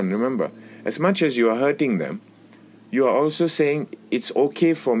someone, remember, as much as you are hurting them, you are also saying it's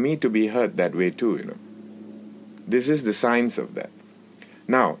okay for me to be hurt that way too, This is the science of that.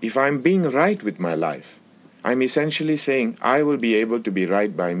 Now, if I'm being right with my life, I'm essentially saying I will be able to be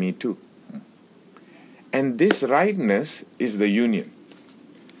right by me too. And this rightness is the union.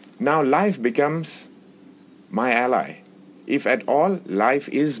 Now life becomes my ally. If at all, life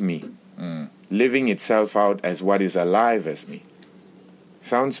is me, living itself out as what is alive as me.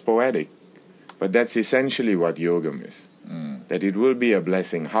 Sounds poetic, but that's essentially what yogam is. That it will be a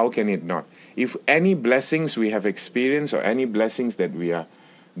blessing. How can it not? If any blessings we have experienced or any blessings that we are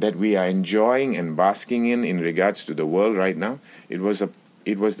enjoying and basking in regards to the world right now, it was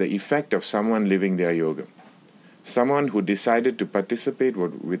the effect of someone living their yoga. Someone who decided to participate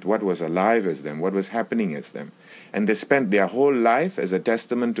with what was alive as them, what was happening as them. And they spent their whole life as a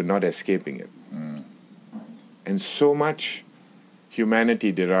testament to not escaping it. And so much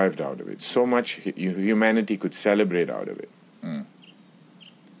humanity derived out of it. So much humanity could celebrate out of it.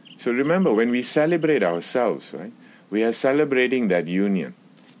 So remember, when we celebrate ourselves, right, we are celebrating that union.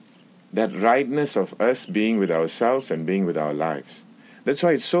 That rightness of us being with ourselves and being with our lives. That's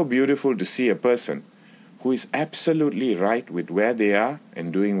why it's so beautiful to see a person who is absolutely right with where they are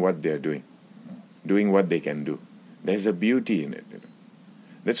and doing what they're doing. Doing what they can do. There's a beauty in it.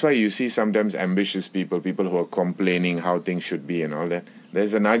 That's why you see sometimes ambitious people who are complaining how things should be and all that.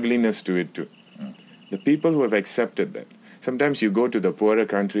 There's an ugliness to it too. The people who have accepted that. Sometimes you go to the poorer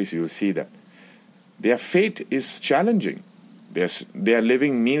countries, you'll see that. their fate is challenging. They are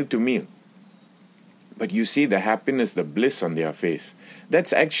living meal to meal. But you see the happiness, the bliss on their face.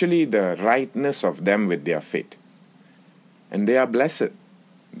 That's actually the rightness of them with their fate. And they are blessed.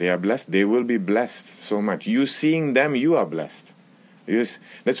 They are blessed. They will be blessed so much. You seeing them, you are blessed.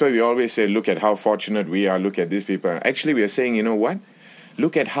 That's why we always say, look at how fortunate we are. Look at these people. Actually, we are saying, you know what?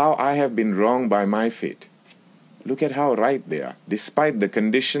 Look at how I have been wronged by my fate. Look at how right they are. Despite the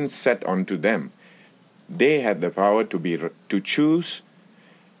conditions set onto them, they had the power to choose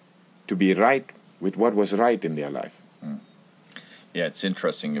to be right with what was right in their life. Yeah, it's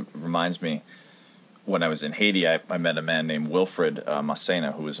interesting. It reminds me, when I was in Haiti, I met a man named Wilfred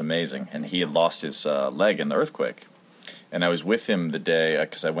Masena, who was amazing, and he had lost his leg in the earthquake. And I was with him the day,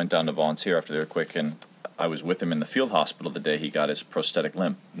 because I went down to volunteer after the earthquake, and I was with him in the field hospital the day he got his prosthetic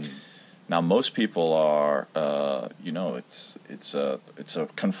limb. Now, most people are, it's a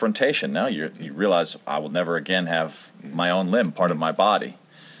confrontation. Now you realize I will never again have my own limb, part of my body.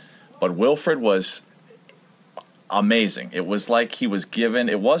 But Wilfred was amazing. It was like he was given.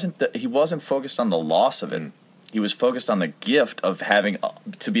 He wasn't focused on the loss of it. He was focused on the gift of having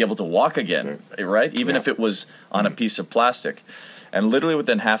to be able to walk again, right? Even if it was on a piece of plastic. And literally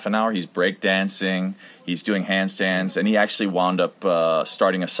within half an hour, he's breakdancing, he's doing handstands, and he actually wound up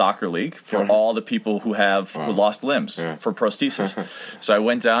starting a soccer league for all the people who lost limbs for prosthesis. So I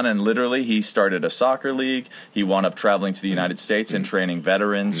went down and literally he started a soccer league. He wound up traveling to the United States and training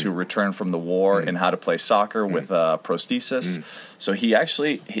veterans who returned from the war in how to play soccer with prosthesis. So he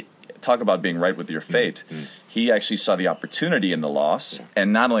actually... talk about being right with your fate. He actually saw the opportunity in the loss,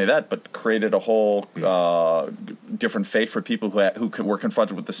 and not only that, but created a whole different fate for people who were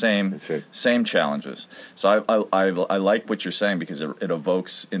confronted with the same challenges. So I like what you're saying, because it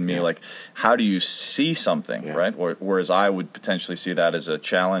evokes in me like, how do you see something, right? Whereas I would potentially see that as a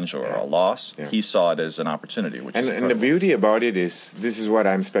challenge or a loss, he saw it as an opportunity. And the beauty about it is, this is what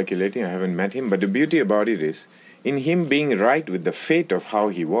I'm speculating, I haven't met him, but the beauty about it is, in him being right with the fate of how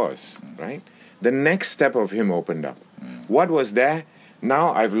he was, right? The next step of him opened up. What was there?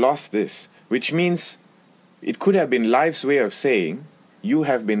 Now I've lost this, which means it could have been life's way of saying, you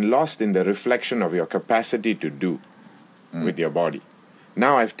have been lost in the reflection of your capacity to do with your body.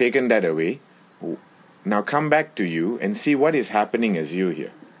 Now I've taken that away. Now come back to you and see what is happening as you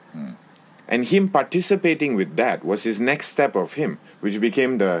here. And him participating with that was his next step of him, which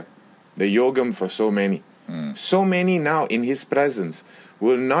became the yogam for so many. So many now in his presence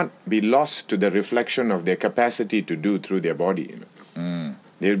will not be lost to the reflection of their capacity to do through their body.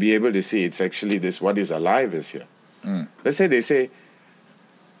 They'll be able to see it's actually this, what is alive is here. Let's say they say,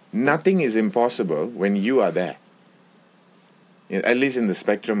 nothing is impossible when you are there. At least in the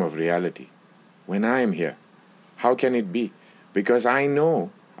spectrum of reality. When I am here, how can it be? Because I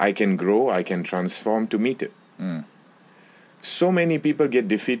know I can grow, I can transform to meet it. So many people get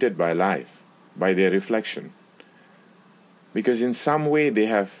defeated by life, by their reflection, because in some way they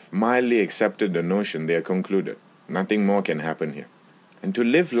have mildly accepted the notion, they are concluded, nothing more can happen here. And to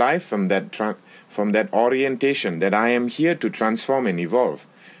live life from that orientation, that I am here to transform and evolve,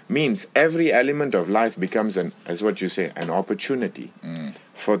 means every element of life becomes, as what you say, an opportunity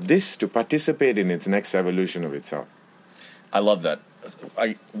for this to participate in its next evolution of itself. I love that.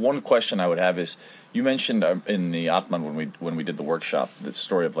 One question I would have is, you mentioned in the Atman when we did the workshop, the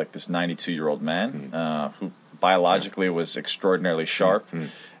story of like this 92-year-old man who biologically was extraordinarily sharp, and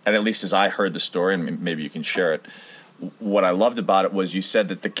at least as I heard the story, and maybe you can share it, what I loved about it was you said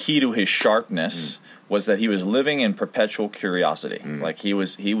that the key to his sharpness was that he was living in perpetual curiosity. Like he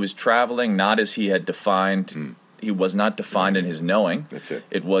was traveling not as he had defined. He was not defined in his knowing. That's it.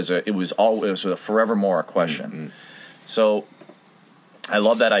 It was a forevermore a question. So I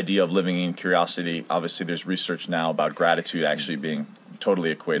love that idea of living in curiosity. Obviously, there's research now about gratitude actually being totally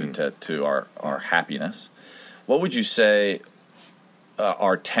equated to our happiness. What would you say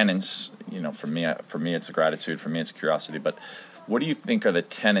are tenets? For me, it's gratitude. For me, it's curiosity. But what do you think are the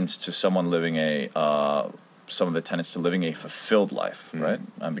tenets to someone living some of the tenets to living a fulfilled life, right?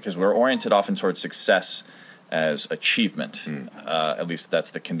 Because we're oriented often towards success as achievement. At least that's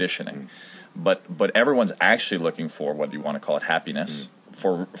the conditioning. But everyone's actually looking for, whether you want to call it happiness,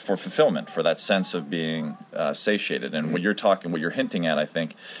 for fulfillment, for that sense of being satiated. And what you're hinting at, I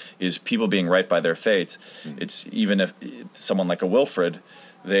think, is people being right by their fate. It's even if someone like a Wilfred,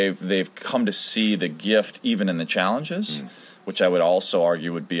 they've come to see the gift even in the challenges, which I would also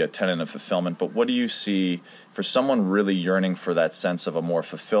argue would be a tenet of fulfillment. But what do you see for someone really yearning for that sense of a more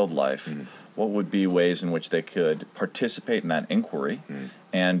fulfilled life? What would be ways in which they could participate in that inquiry,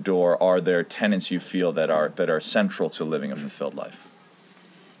 and/or are there tenets you feel that are central to living a fulfilled life?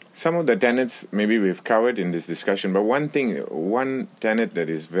 some of the tenets maybe we've covered in this discussion, but one tenet that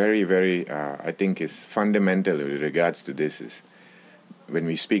is very, very, I think is fundamental with regards to this is, when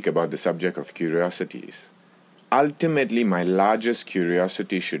we speak about the subject of curiosities, ultimately my largest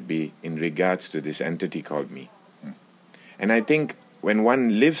curiosity should be in regards to this entity called me. And I think when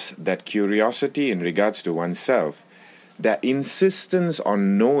one lives that curiosity in regards to oneself, the insistence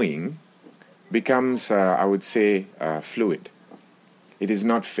on knowing becomes, I would say, fluid. It is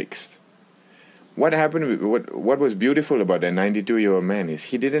not fixed. What happened, what was beautiful about that 92-year-old man is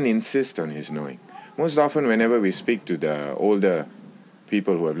he didn't insist on his knowing. Most often whenever we speak to the older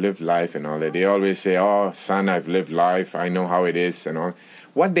people who have lived life and all that, they always say, oh, son, I've lived life, I know how it is and all.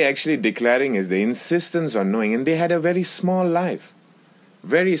 What they're actually declaring is the insistence on knowing, and they had a very small life.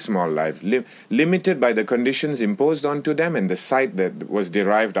 Very small life, limited by the conditions imposed onto them and the sight that was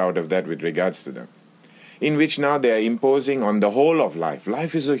derived out of that with regards to them, in which now they are imposing on the whole of life.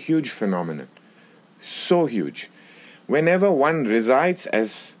 Life is a huge phenomenon, so huge. Whenever one resides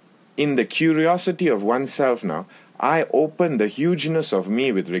as in the curiosity of oneself now, I open the hugeness of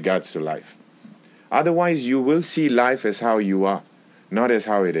me with regards to life. Otherwise, you will see life as how you are, not as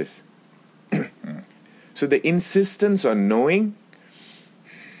how it is. So the insistence on knowing,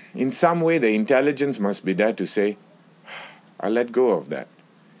 in some way, the intelligence must be there to say, I'll let go of that.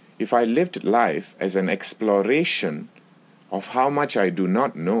 If I lived life as an exploration of how much I do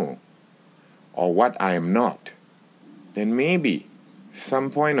not know or what I am not, then maybe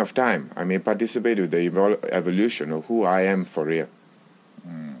some point of time I may participate with the evolution of who I am for real.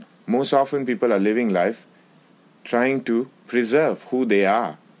 Most often people are living life trying to preserve who they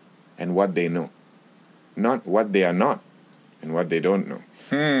are and what they know, not what they are not and what they don't know.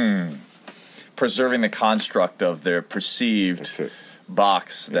 Preserving the construct of their perceived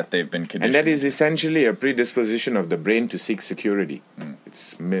box that they've been conditioned. And that is essentially a predisposition of the brain to seek security.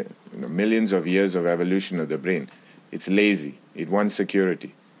 It's millions of years of evolution of the brain. It's lazy. It wants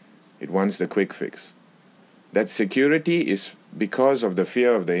security. It wants the quick fix. That security is because of the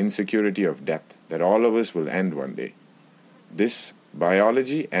fear of the insecurity of death, that all of us will end one day. This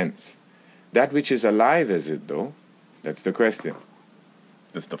biology ends. That which is alive, is it though? That's the question.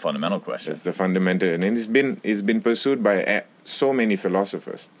 That's the fundamental question. That's the fundamental, and it's been pursued by so many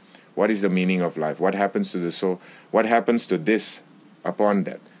philosophers. What is the meaning of life? What happens to the soul? What happens to this upon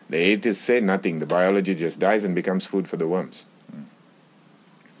death? The atheists say nothing. The biology just dies and becomes food for the worms.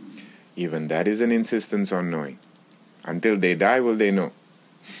 Even that is an insistence on knowing. Until they die, will they know?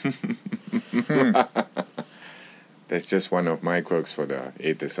 That's just one of my quirks for the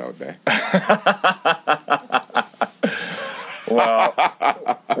atheists out there. Well,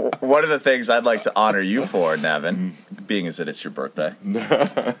 one of the things I'd like to honor you for, Navin, being as that it's your birthday,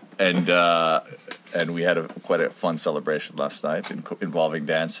 and we had quite a fun celebration last night involving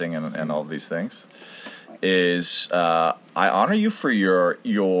dancing and all these things, is I honor you for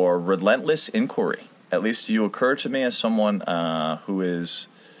your relentless inquiry. At least you occur to me as someone who is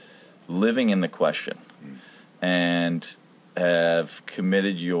living in the question and have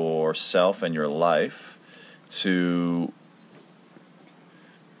committed yourself and your life to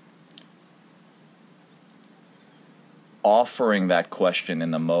offering that question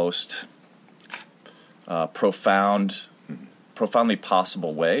in the most profoundly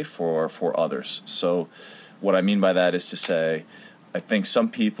possible way for others. So what I mean by that is to say, I think some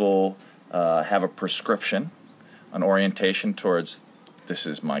people have a prescription, an orientation towards this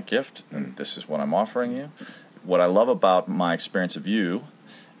is my gift and this is what I'm offering you. What I love about my experience of you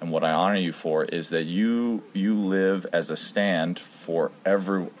and what I honor you for is that you live as a stand for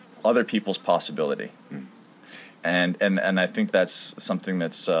other people's possibility. And I think that's something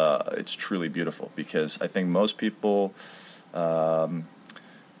that's it's truly beautiful, because I think most people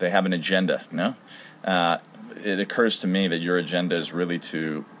they have an agenda. No, it occurs to me that your agenda is really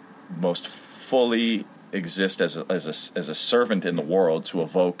to most fully exist as a servant in the world to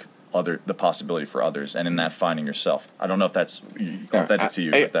evoke the possibility for others, and in that finding yourself. I don't know if that's authentic to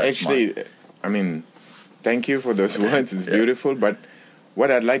you. But that's actually, I mean, thank you for those words. It's beautiful, but. What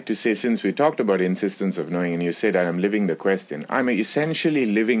I'd like to say, since we talked about insistence of knowing, and you say that I'm living the question, I'm essentially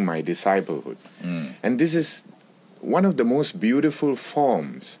living my disciplehood. And this is one of the most beautiful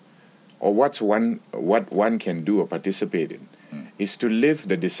forms, or what one can do or participate in, is to live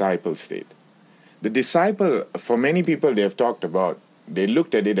the disciple state. The disciple, for many people they have talked about, they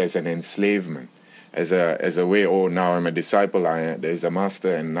looked at it as an enslavement, as a way, oh, now I'm a disciple, there's a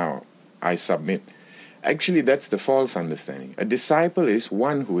master, and now I submit. Actually, that's the false understanding. A disciple is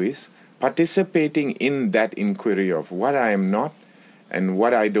one who is participating in that inquiry of what I am not and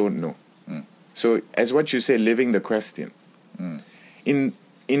what I don't know. So, as what you say, living the question. In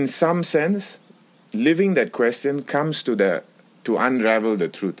in some sense, living that question comes to unravel the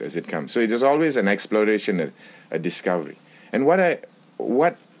truth as it comes. So it is always an exploration, a discovery. And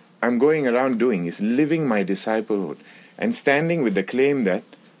what I'm going around doing is living my disciplehood and standing with the claim that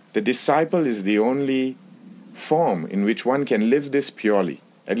the disciple is the only form in which one can live this purely.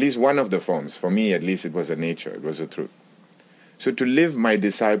 At least one of the forms. For me, at least, it was a nature. It was a truth. So to live my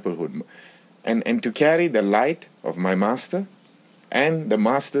disciplehood and to carry the light of my master and the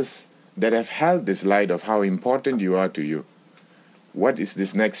masters that have held this light of how important you are to you. What is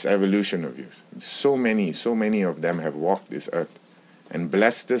this next evolution of yours? So many of them have walked this earth and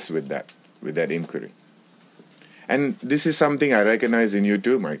blessed us with that inquiry. And this is something I recognize in you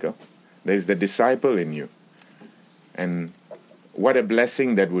too, Michael. There's the disciple in you. And what a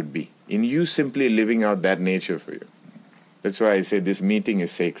blessing that would be, in you simply living out that nature for you. That's why I say this meeting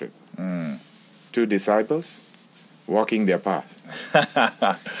is sacred. Two disciples walking their path.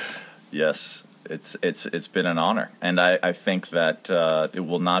 Yes, it's been an honor. And I think that it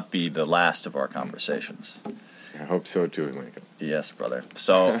will not be the last of our conversations. I hope so too, Michael. Yes, brother.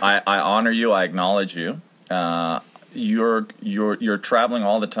 So I honor you. I acknowledge you. You're traveling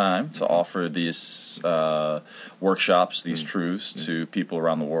all the time to offer these workshops, these truths to people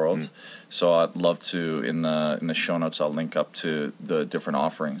around the world. So I'd love to, in the show notes, I'll link up to the different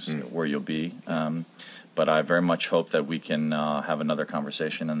offerings where you'll be. But I very much hope that we can have another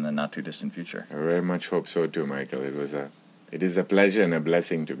conversation in the not too distant future. I very much hope so too, Michael. It is a pleasure and a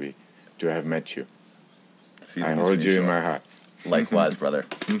blessing to have met you. I hold you in my heart. Likewise, brother.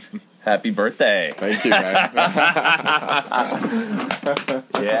 Happy birthday. Thank you, man.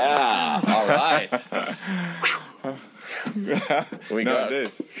 Yeah. All right. We got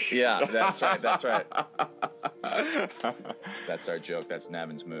this. Yeah, that's right. That's right. That's our joke. That's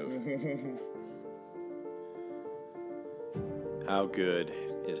Navin's move. How good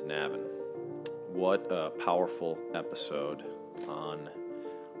is Navin? What a powerful episode on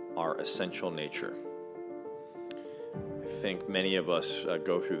our essential nature. I think many of us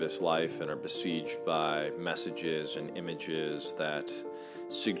go through this life and are besieged by messages and images that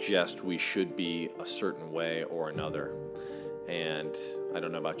suggest we should be a certain way or another. And I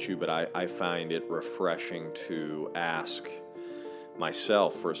don't know about you, but I find it refreshing to ask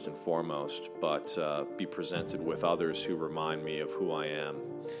myself first and foremost, but be presented with others who remind me of who I am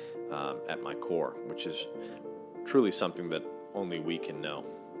at my core, which is truly something that only we can know.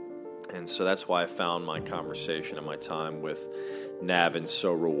 And so that's why I found my conversation and my time with Navin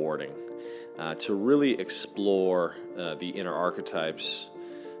so rewarding, to really explore the inner archetypes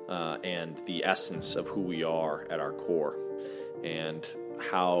and the essence of who we are at our core, and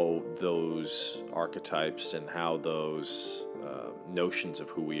how those archetypes and how those notions of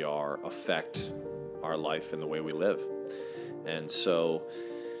who we are affect our life and the way we live. And so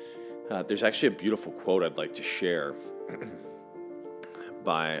there's actually a beautiful quote I'd like to share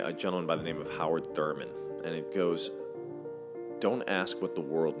by a gentleman by the name of Howard Thurman. And it goes, "Don't ask what the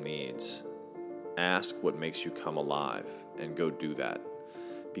world needs. Ask what makes you come alive, and go do that.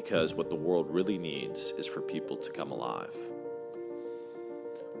 Because what the world really needs is for people to come alive."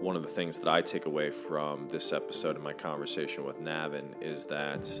 One of the things that I take away from this episode and my conversation with Navin is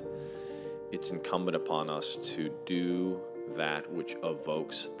that it's incumbent upon us to do that which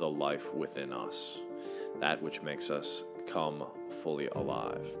evokes the life within us, that which makes us come fully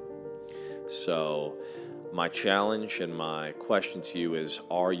alive. So my challenge and my question to you is,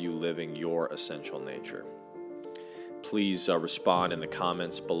 are you living your essential nature? Please respond in the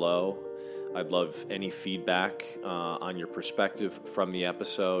comments below. I'd love any feedback on your perspective from the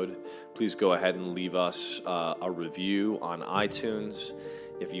episode. Please go ahead and leave us a review on iTunes.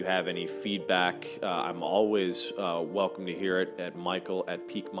 If you have any feedback, I'm always welcome to hear it at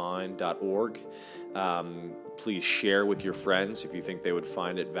michael@peakmind.org. Please share with your friends if you think they would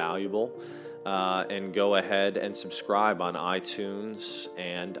find it valuable. And go ahead and subscribe on iTunes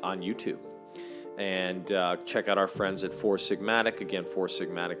and on YouTube. And check out our friends at Four Sigmatic. Again,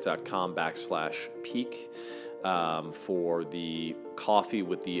 foursigmatic.com/peak for the coffee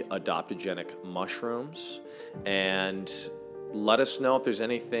with the adaptogenic mushrooms. And let us know if there's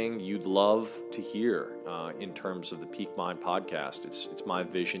anything you'd love to hear in terms of the Peak Mind podcast. It's my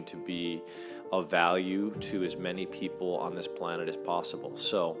vision to be of value to as many people on this planet as possible.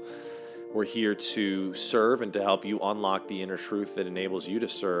 So we're here to serve and to help you unlock the inner truth that enables you to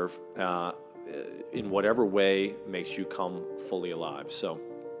serve in whatever way makes you come fully alive. So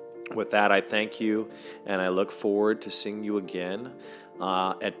with that, I thank you, and I look forward to seeing you again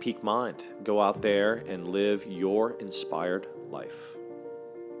at Peak Mind. Go out there and live your inspired life.